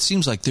 It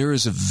seems like there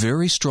is a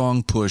very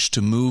strong push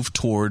to move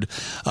toward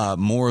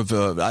more of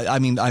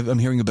I'm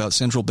hearing about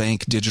central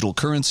bank digital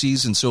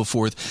currencies and so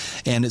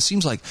forth, and it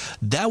seems like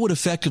that would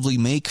effectively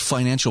make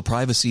financial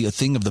privacy a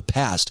thing of the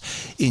past.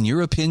 In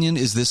your opinion,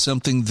 is this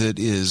something that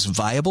is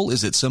viable?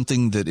 Is it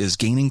something that is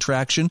gaining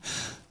traction?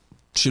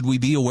 Should we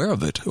be aware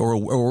of it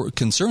or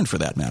concerned for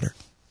that matter?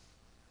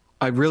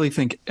 I really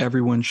think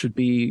everyone should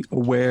be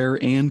aware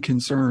and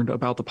concerned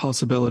about the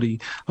possibility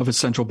of a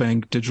central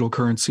bank digital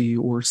currency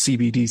or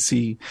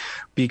CBDC,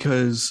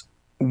 because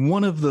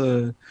one of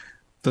the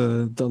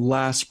the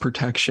last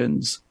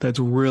protections that's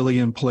really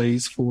in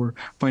place for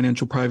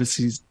financial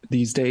privacy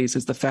these days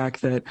is the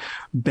fact that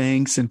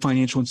banks and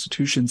financial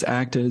institutions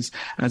act as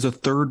a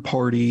third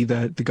party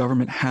that the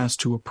government has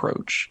to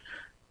approach.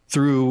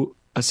 Through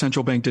a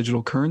central bank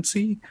digital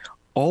currency,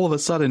 all of a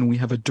sudden we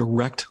have a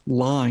direct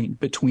line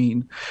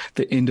between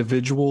the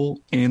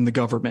individual and the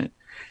government.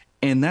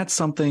 And that's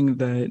something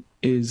that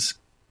is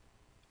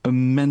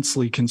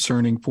immensely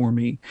concerning for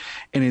me.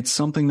 And it's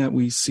something that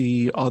we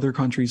see other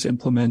countries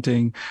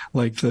implementing,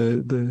 like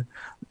the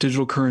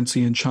digital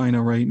currency in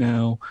China right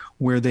now,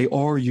 where they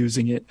are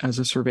using it as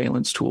a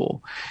surveillance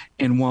tool.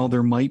 And while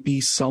there might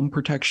be some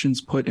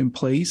protections put in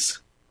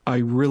place, I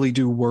really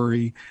do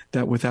worry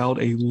that without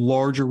a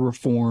larger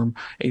reform,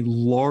 a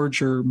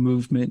larger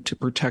movement to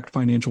protect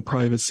financial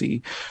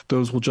privacy,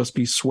 those will just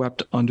be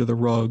swept under the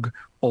rug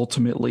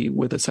ultimately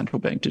with a central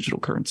bank digital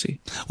currency.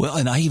 Well,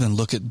 and I even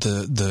look at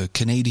the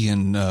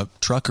Canadian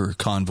trucker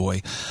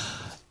convoy.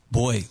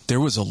 Boy, there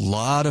was a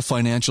lot of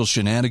financial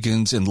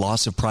shenanigans and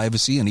loss of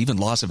privacy and even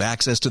loss of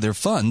access to their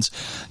funds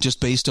just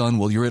based on,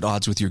 well, you're at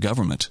odds with your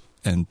government,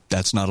 and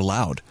that's not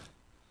allowed.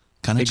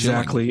 Kind of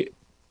exactly. Chilling.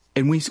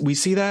 And we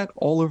see that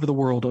all over the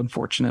world,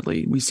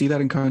 unfortunately. We see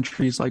that in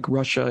countries like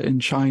Russia and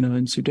China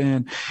and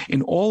Sudan.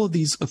 In all of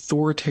these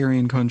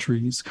authoritarian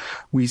countries,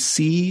 we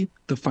see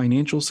the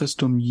financial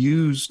system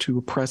used to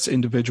oppress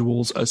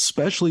individuals,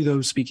 especially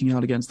those speaking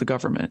out against the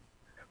government.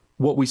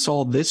 What we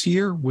saw this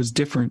year was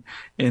different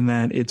in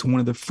that it's one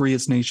of the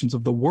freest nations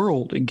of the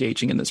world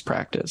engaging in this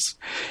practice.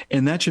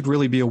 And that should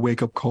really be a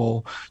wake-up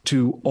call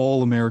to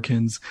all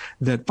Americans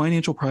that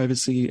financial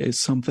privacy is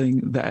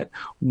something that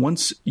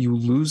once you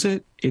lose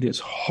it, it is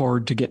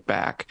hard to get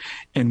back.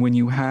 And when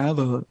you have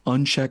an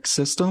unchecked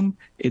system,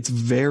 it's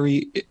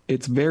very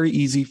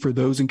easy for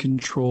those in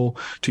control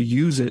to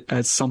use it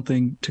as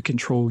something to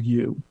control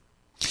you.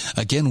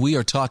 Again, we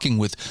are talking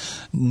with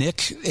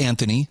Nick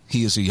Anthony.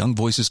 He is a Young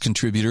Voices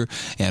contributor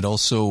and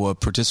also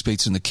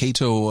participates in the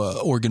Cato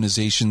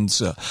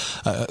organization's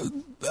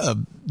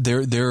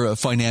their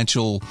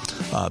financial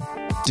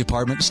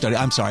department study.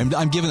 I'm sorry,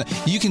 I'm giving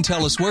that. You can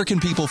tell us, where can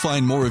people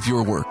find more of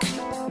your work?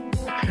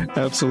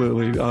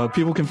 Absolutely.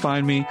 People can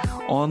find me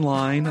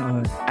online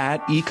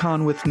at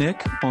Econ with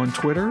Nick on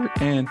Twitter,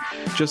 and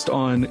just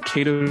on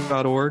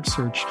Cato.org,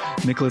 search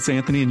Nicholas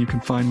Anthony, and you can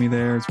find me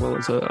there, as well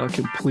as a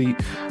complete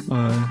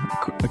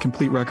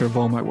record of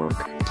all my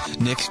work.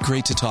 Nick,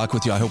 great to talk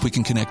with you. I hope we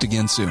can connect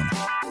again soon.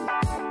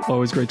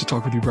 Always great to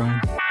talk with you,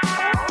 Brian.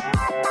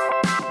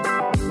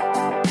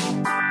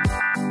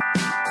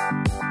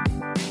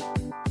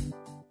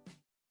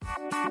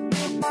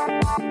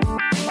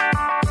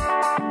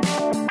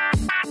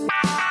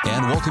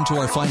 Welcome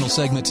to our final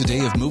segment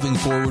today of Moving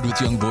Forward with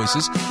Young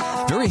Voices.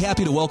 Very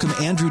happy to welcome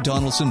Andrew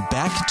Donaldson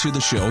back to the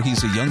show.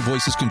 He's a Young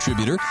Voices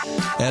contributor,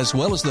 as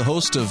well as the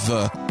host of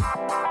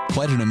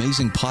quite an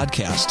amazing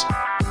podcast.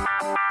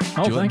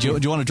 Oh, do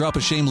you want to drop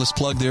a shameless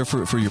plug there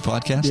for your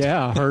podcast?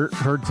 Yeah,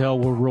 Heard Tell,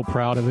 we're real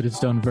proud of it.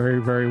 It's done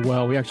very, very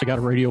well. We actually got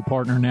a radio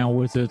partner now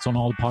with it. It's on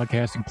all the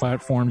podcasting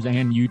platforms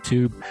and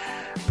YouTube.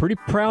 Pretty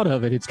proud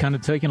of it. It's kind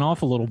of taken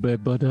off a little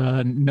bit, but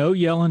no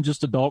yelling,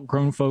 just adult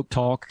grown folk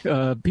talk.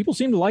 People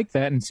seem to like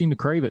that and seem to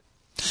crave it.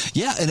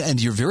 Yeah,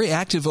 and you're very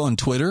active on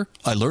Twitter.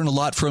 I learn a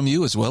lot from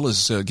you, as well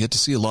as get to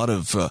see a lot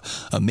of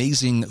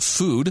amazing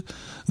food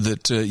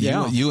that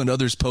you and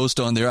others post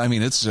on there. I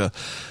mean, it's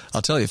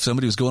I'll tell you, if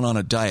somebody was going on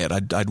a diet,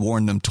 I'd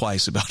warn them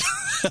twice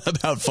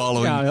about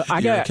following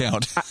your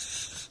account.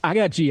 I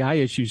got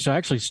GI issues, so I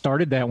actually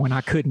started that when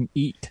I couldn't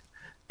eat,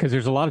 because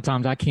there's a lot of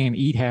times I can't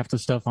eat half the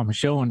stuff I'm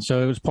showing.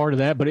 So it was part of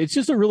that. But it's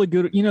just a really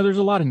good, there's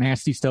a lot of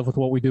nasty stuff with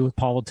what we do with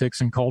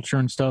politics and culture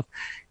and stuff.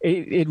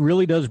 It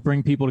really does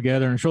bring people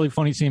together. And it's really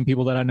funny seeing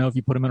people that I know, if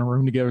you put them in a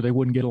room together, they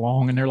wouldn't get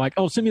along. And they're like,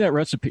 oh, send me that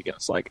recipe. And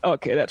it's like,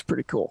 okay, that's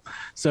pretty cool.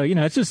 So,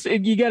 it's just,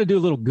 you got to do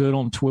a little good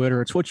on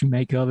Twitter. It's what you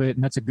make of it.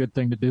 And that's a good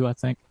thing to do, I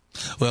think.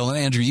 Well, and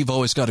Andrew, you've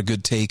always got a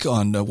good take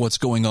on what's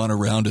going on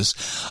around us.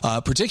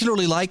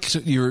 Particularly liked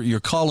your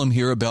column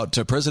here about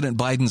President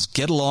Biden's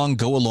get along,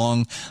 go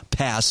along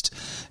past,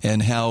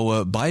 and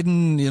how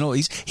Biden,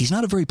 he's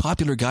not a very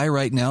popular guy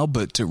right now,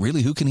 but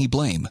really, who can he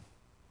blame?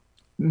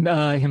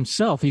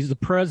 Himself. He's the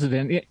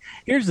president.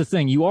 Here's the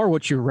thing. You are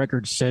what your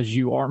record says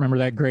you are. Remember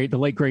the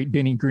late, great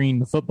Denny Green,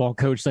 the football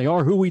coach. They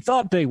are who we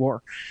thought they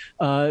were.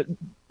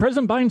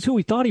 President Biden's who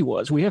we thought he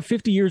was. We have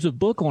 50 years of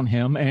book on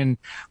him, and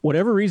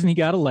whatever reason he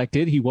got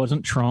elected, he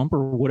wasn't Trump or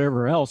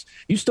whatever else,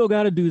 you still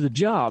got to do the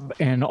job.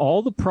 And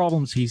all the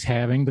problems he's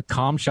having, the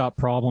comm shop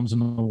problems in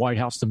the White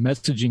House, the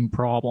messaging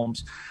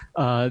problems,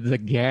 the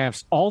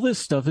gaffes, all this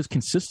stuff is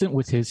consistent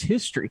with his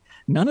history.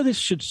 None of this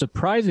should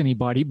surprise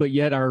anybody, but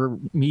yet our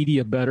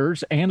media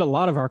betters and a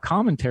lot of our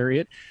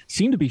commentariat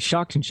seem to be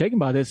shocked and shaken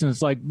by this. And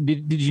it's like,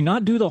 did you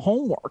not do the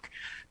homework?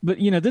 But,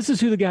 this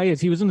is who the guy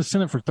is. He was in the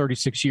Senate for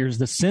 36 years.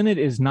 The Senate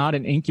is not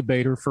an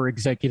incubator for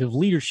executive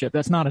leadership.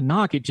 That's not a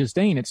knock. It just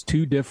ain't. It's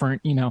two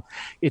different,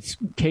 it's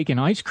cake and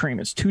ice cream.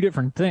 It's two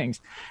different things.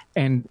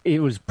 And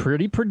it was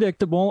pretty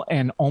predictable.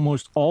 And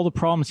almost all the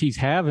problems he's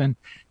having,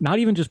 not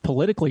even just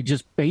politically,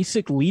 just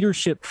basic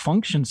leadership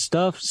function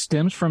stuff,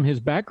 stems from his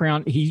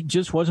background. He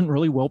just wasn't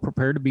really well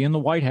prepared to be in the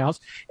White House,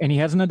 and he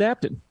hasn't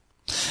adapted.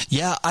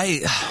 Yeah,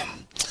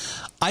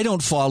 I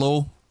don't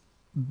follow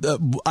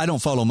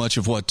much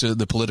of what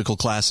the political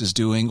class is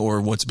doing or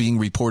what's being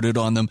reported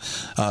on them,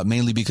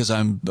 mainly because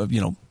I'm,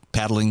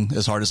 paddling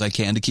as hard as I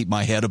can to keep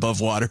my head above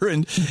water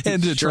and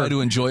to try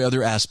to enjoy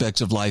other aspects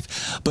of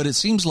life. But it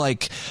seems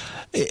like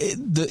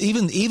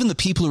even the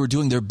people who are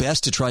doing their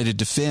best to try to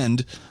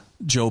defend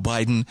Joe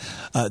Biden,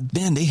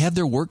 man, they have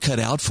their work cut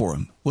out for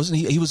him. Wasn't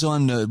he? He was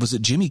on, was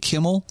it Jimmy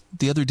Kimmel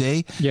the other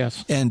day?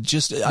 Yes. And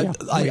just,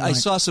 I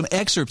saw some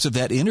excerpts of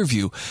that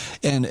interview,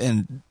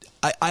 and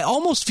I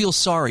almost feel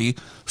sorry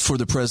for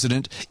the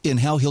president in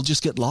how he'll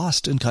just get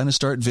lost and kind of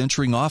start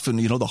venturing off. And,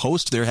 the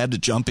host there had to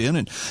jump in,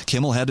 and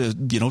Kimmel had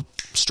to,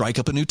 strike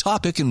up a new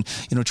topic and,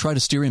 try to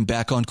steer him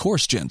back on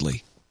course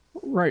gently.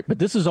 Right, but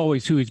this is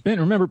always who he's been.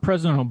 Remember,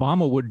 President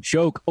Obama would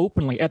joke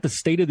openly at the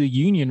State of the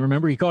Union.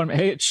 Remember, he called him,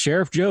 hey, it's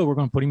Sheriff Joe. We're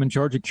going to put him in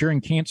charge of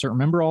curing cancer.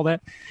 Remember all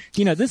that?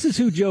 This is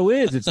who Joe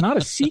is. It's not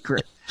a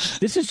secret.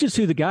 This is just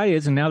who the guy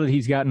is. And now that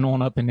he's gotten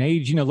on up in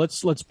age,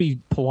 let's be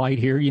polite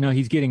here.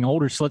 He's getting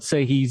older. So let's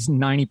say he's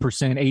 90%,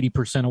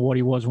 80% of what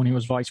he was when he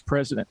was vice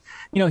president.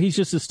 He's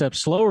just a step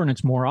slower, and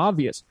it's more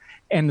obvious.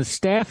 And the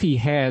staff he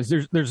has,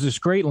 there's this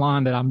great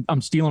line that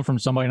I'm stealing from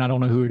somebody, and I don't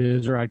know who it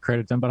is, or I'd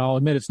credit them, but I'll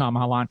admit it's not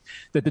my line,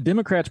 that the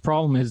Democrats'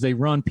 problem is they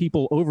run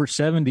people over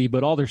 70,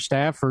 but all their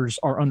staffers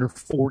are under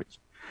 40.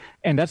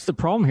 And that's the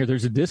problem here.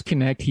 There's a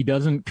disconnect. He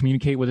doesn't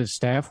communicate with his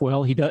staff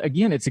well. He does.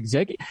 Again, it's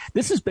executive.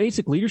 This is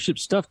basic leadership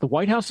stuff. The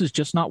White House is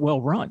just not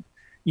well run.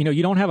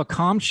 You don't have a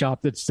comm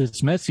shop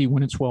that's messy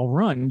when it's well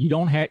run. You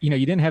don't have, you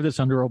didn't have this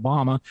under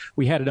Obama.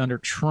 We had it under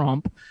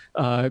Trump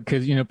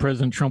because,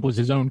 President Trump was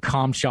his own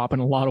comm shop in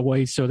a lot of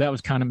ways. So that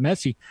was kind of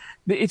messy.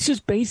 It's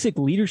just basic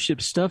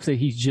leadership stuff that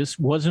he just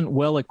wasn't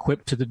well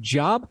equipped to the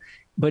job.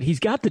 But he's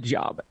got the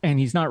job, and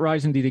he's not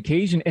rising to the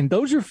occasion. And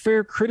those are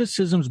fair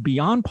criticisms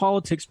beyond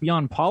politics,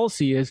 beyond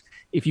policy, is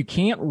if you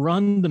can't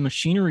run the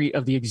machinery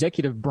of the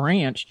executive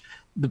branch,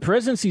 the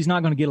presidency is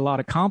not going to get a lot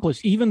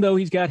accomplished, even though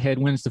he's got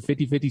headwinds, the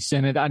 50-50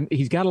 Senate.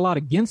 He's got a lot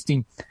against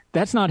him.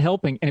 That's not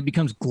helping, and it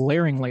becomes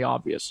glaringly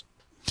obvious.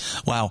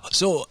 Wow.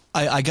 So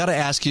I got to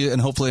ask you,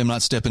 and hopefully I'm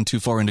not stepping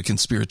too far into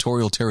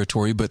conspiratorial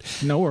territory, but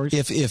no worries.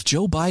 If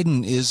Joe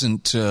Biden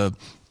isn't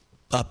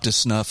up to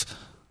snuff,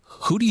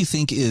 who do you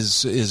think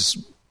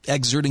is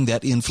exerting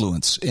that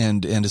influence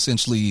and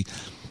essentially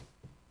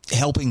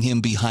helping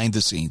him behind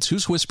the scenes?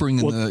 Who's whispering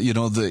in the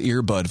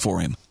earbud for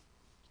him?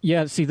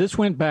 Yeah, see, this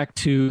went back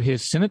to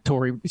his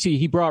senatorial. See,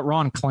 he brought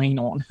Ron Klain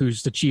on,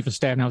 who's the chief of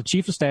staff. Now, the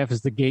chief of staff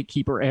is the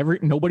gatekeeper.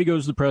 Nobody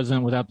goes to the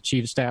president without the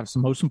chief of staff. It's the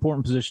most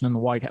important position in the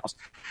White House.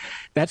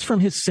 That's from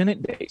his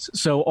Senate days.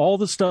 So all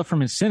the stuff from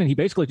his Senate, he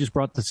basically just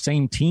brought the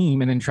same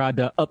team and then tried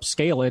to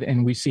upscale it,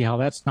 and we see how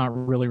that's not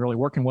really, really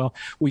working well.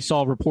 We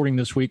saw reporting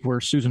this week where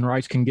Susan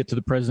Rice can get to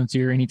the president's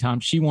ear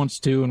anytime she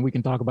wants to, and we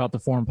can talk about the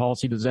foreign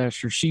policy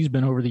disaster she's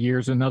been over the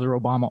years, another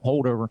Obama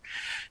holdover.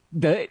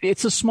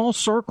 It's a small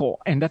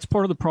circle, and that's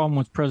part of the problem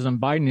with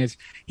President Biden is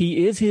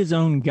he is his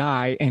own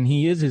guy, and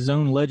he is his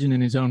own legend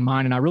in his own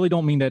mind, and I really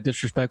don't mean that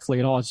disrespectfully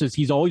at all. It's just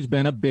he's always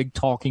been a big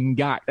talking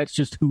guy. That's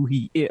just who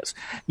he is.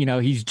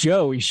 He's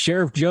Joe. He's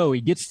Sheriff Joe. He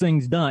gets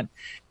things done,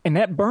 and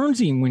that burns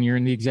him when you're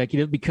in the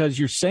executive because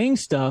you're saying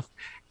stuff,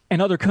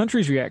 and other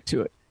countries react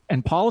to it.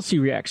 And policy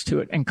reacts to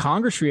it, and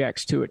Congress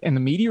reacts to it, and the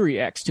media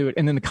reacts to it,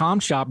 and then the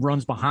comm shop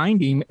runs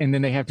behind him, and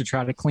then they have to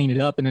try to clean it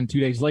up, and then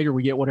 2 days later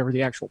we get whatever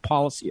the actual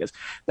policy is.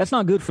 That's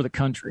not good for the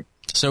country.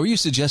 So are you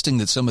suggesting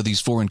that some of these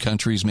foreign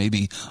countries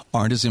maybe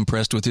aren't as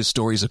impressed with his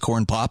stories of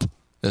corn pop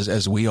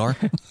as we are?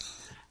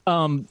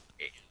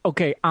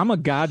 Okay, I'm a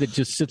guy that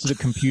just sits at a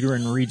computer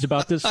and reads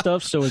about this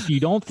stuff. So if you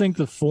don't think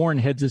the foreign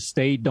heads of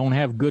state don't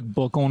have good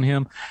book on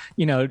him,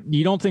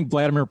 you don't think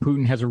Vladimir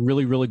Putin has a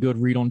really, really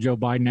good read on Joe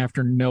Biden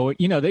after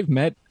they've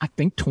met, I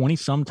think, 20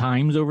 some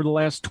times over the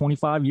last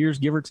 25 years,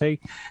 give or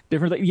take.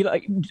 Vladimir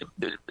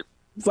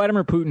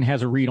Putin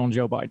has a read on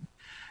Joe Biden.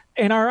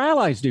 And our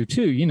allies do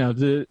too.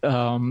 The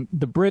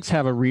Brits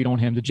have a read on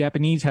him. The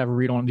Japanese have a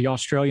read on him. The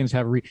Australians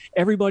have a read.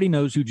 Everybody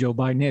knows who Joe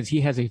Biden is.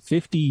 He has a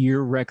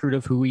 50-year record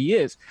of who he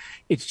is.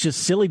 It's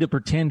just silly to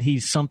pretend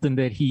he's something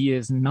that he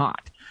is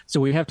not. So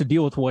we have to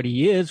deal with what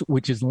he is,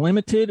 which is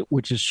limited,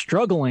 which is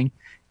struggling,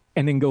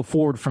 and then go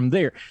forward from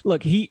there.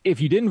 Look,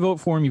 if you didn't vote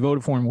for him, you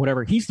voted for him,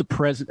 whatever. He's the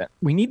president.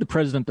 We need the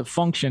president to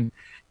function.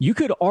 You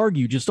could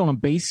argue just on a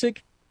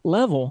basic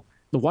level,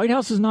 the White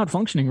House is not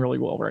functioning really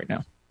well right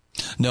now.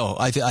 No,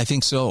 I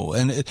think so.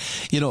 And,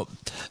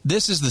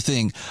 this is the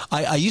thing.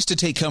 I used to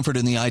take comfort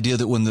in the idea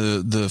that when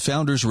the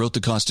founders wrote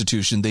the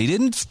Constitution, they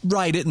didn't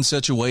write it in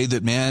such a way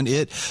that,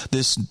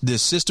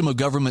 this system of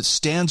government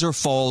stands or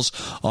falls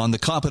on the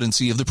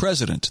competency of the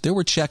president. There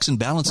were checks and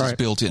balances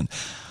built in.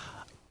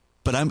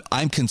 but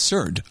I'm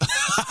concerned.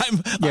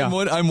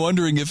 I'm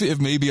wondering if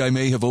maybe I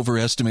may have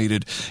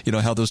overestimated,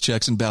 how those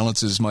checks and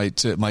balances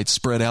might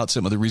spread out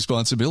some of the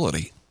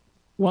responsibility.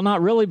 Well,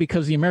 not really,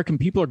 because the American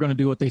people are going to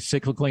do what they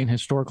cyclically and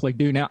historically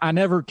do. Now, I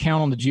never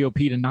count on the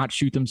GOP to not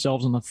shoot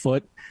themselves in the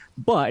foot,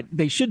 but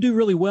they should do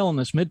really well in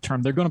this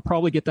midterm. They're going to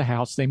probably get the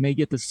House. They may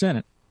get the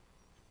Senate.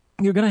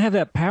 You're going to have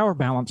that power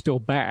balance go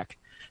back.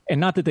 And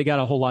not that they got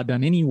a whole lot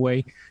done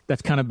anyway.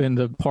 That's kind of been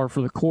the par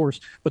for the course.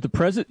 But the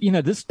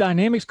president, this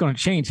dynamic's going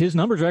to change. His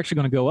numbers are actually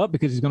going to go up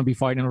because he's going to be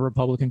fighting in a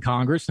Republican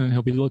Congress, and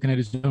he'll be looking at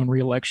his own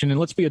reelection. And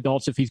let's be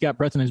adults. If he's got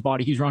breath in his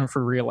body, he's running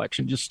for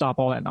reelection. Just stop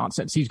all that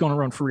nonsense. He's going to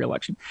run for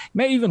reelection. He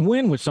may even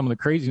win with some of the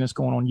craziness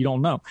going on. You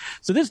don't know.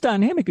 So this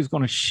dynamic is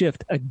going to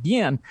shift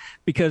again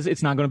because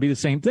it's not going to be the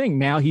same thing.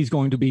 Now he's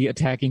going to be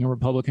attacking a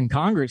Republican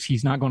Congress.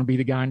 He's not going to be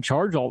the guy in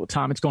charge all the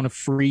time. It's going to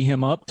free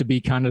him up to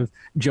be kind of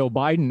Joe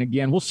Biden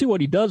again. We'll see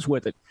what he does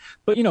with it.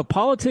 But,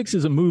 politics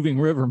is a moving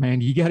river,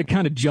 man. You got to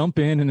kind of jump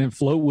in and then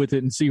float with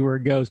it and see where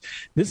it goes.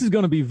 This is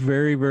going to be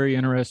very, very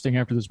interesting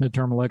after this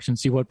midterm election,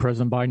 see what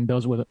President Biden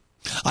does with it.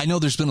 I know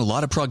there's been a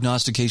lot of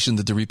prognostication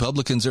that the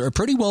Republicans are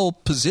pretty well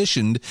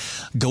positioned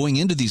going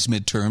into these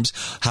midterms.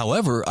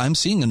 However, I'm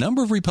seeing a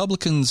number of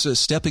Republicans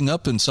stepping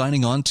up and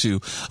signing on to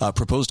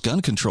proposed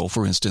gun control,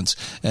 for instance.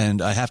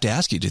 And I have to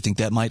ask you, do you think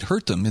that might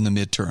hurt them in the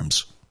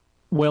midterms?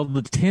 Well,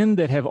 the 10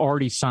 that have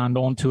already signed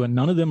on to it,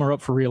 none of them are up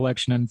for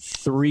re-election, and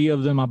 3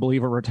 of them, I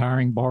believe, are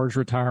retiring. Burr,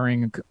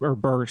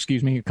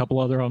 a couple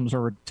other of them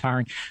are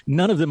retiring.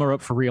 None of them are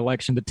up for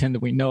re-election, the 10 that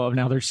we know of.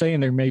 Now, they're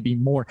saying there may be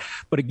more.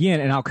 But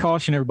again, and I'll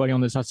caution everybody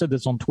on this, I said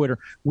this on Twitter,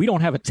 we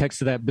don't have a text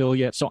to that bill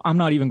yet, so I'm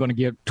not even going to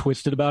get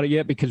twisted about it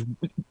yet because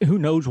who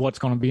knows what's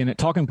going to be in it.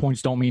 Talking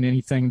points don't mean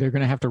anything. They're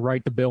going to have to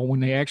write the bill. When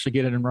they actually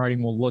get it in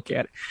writing, we'll look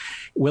at it.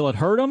 Will it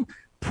hurt them?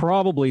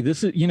 Probably.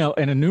 This is,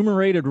 an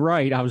enumerated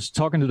right. I was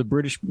talking to the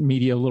British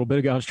media a little bit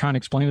ago. I was trying to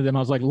explain to them. I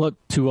was like, look,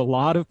 to a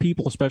lot of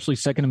people, especially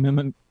Second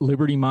Amendment,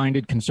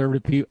 liberty-minded,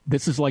 conservative people,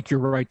 this is like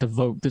your right to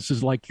vote. This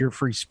is like your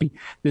free speech.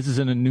 This is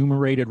an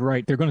enumerated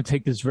right. They're going to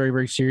take this very,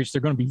 very serious. They're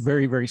going to be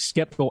very, very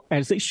skeptical,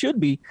 as they should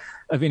be,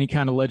 of any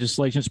kind of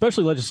legislation,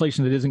 especially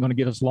legislation that isn't going to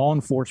get us law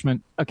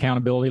enforcement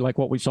accountability like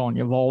what we saw in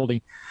Uvalde.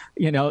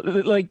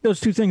 Like those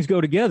two things go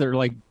together.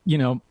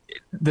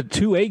 The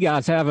 2A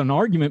guys have an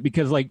argument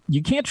because,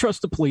 you can't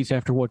trust the police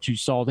after what you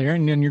saw there,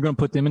 and then you're going to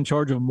put them in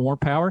charge of more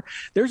power.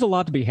 There's a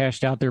lot to be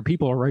hashed out there.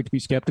 People are right to be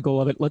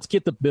skeptical of it. Let's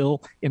get the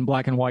bill in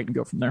black and white and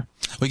go from there.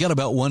 We got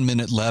about 1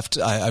 minute left.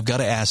 I've got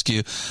to ask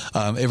you,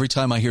 every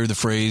time I hear the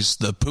phrase,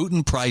 the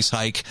Putin price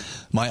hike,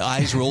 my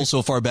eyes roll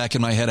so far back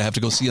in my head I have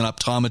to go see an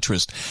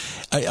optometrist.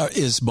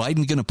 Is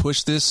Biden going to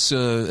push this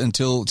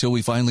until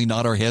we finally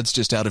nod our heads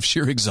just out of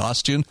sheer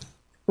exhaustion?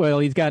 Well,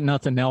 he's got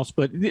nothing else.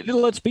 But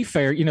let's be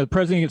fair. The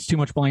president gets too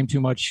much blame, too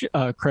much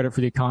credit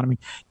for the economy.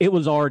 It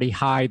was already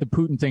high. The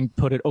Putin thing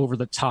put it over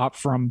the top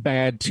from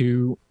bad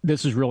to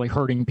this is really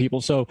hurting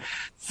people. So,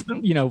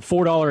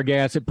 $4 a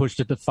gas, it pushed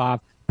it to $5.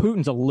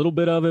 Putin's a little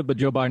bit of it, but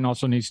Joe Biden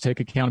also needs to take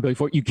accountability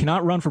for it. You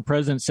cannot run for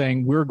president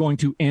saying we're going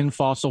to end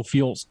fossil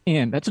fuels.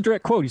 That's a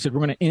direct quote. He said we're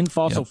going to end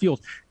fossil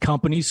fuels.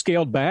 Companies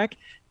scaled back.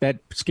 That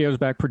scales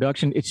back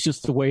production. It's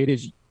just the way it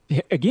is.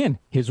 Again,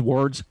 his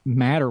words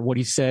matter. What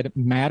he said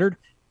mattered.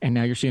 And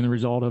now you're seeing the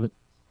result of it.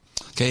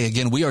 Okay,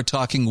 again, we are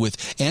talking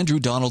with Andrew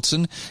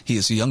Donaldson. He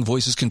is a Young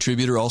Voices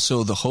contributor,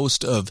 also the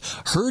host of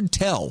Heard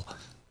Tell,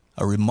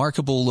 a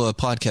remarkable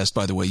podcast,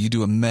 by the way. You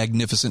do a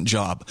magnificent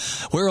job.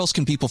 Where else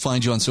can people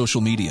find you on social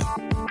media?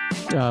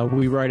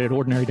 We write at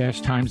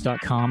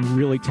ordinary-times.com.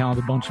 Really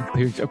talented bunch of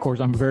people. Of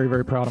course, I'm very,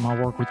 very proud of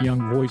my work with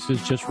Young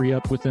Voices. Just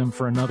re-upped with them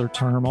for another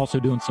term. Also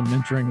doing some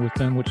mentoring with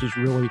them, which is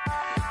really,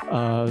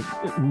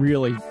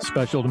 really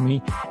special to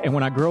me. And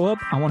when I grow up,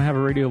 I want to have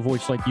a radio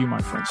voice like you, my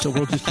friend. So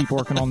we'll just keep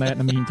working on that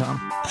in the meantime.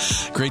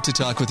 Great to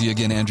talk with you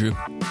again, Andrew.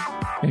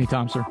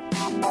 Anytime, sir.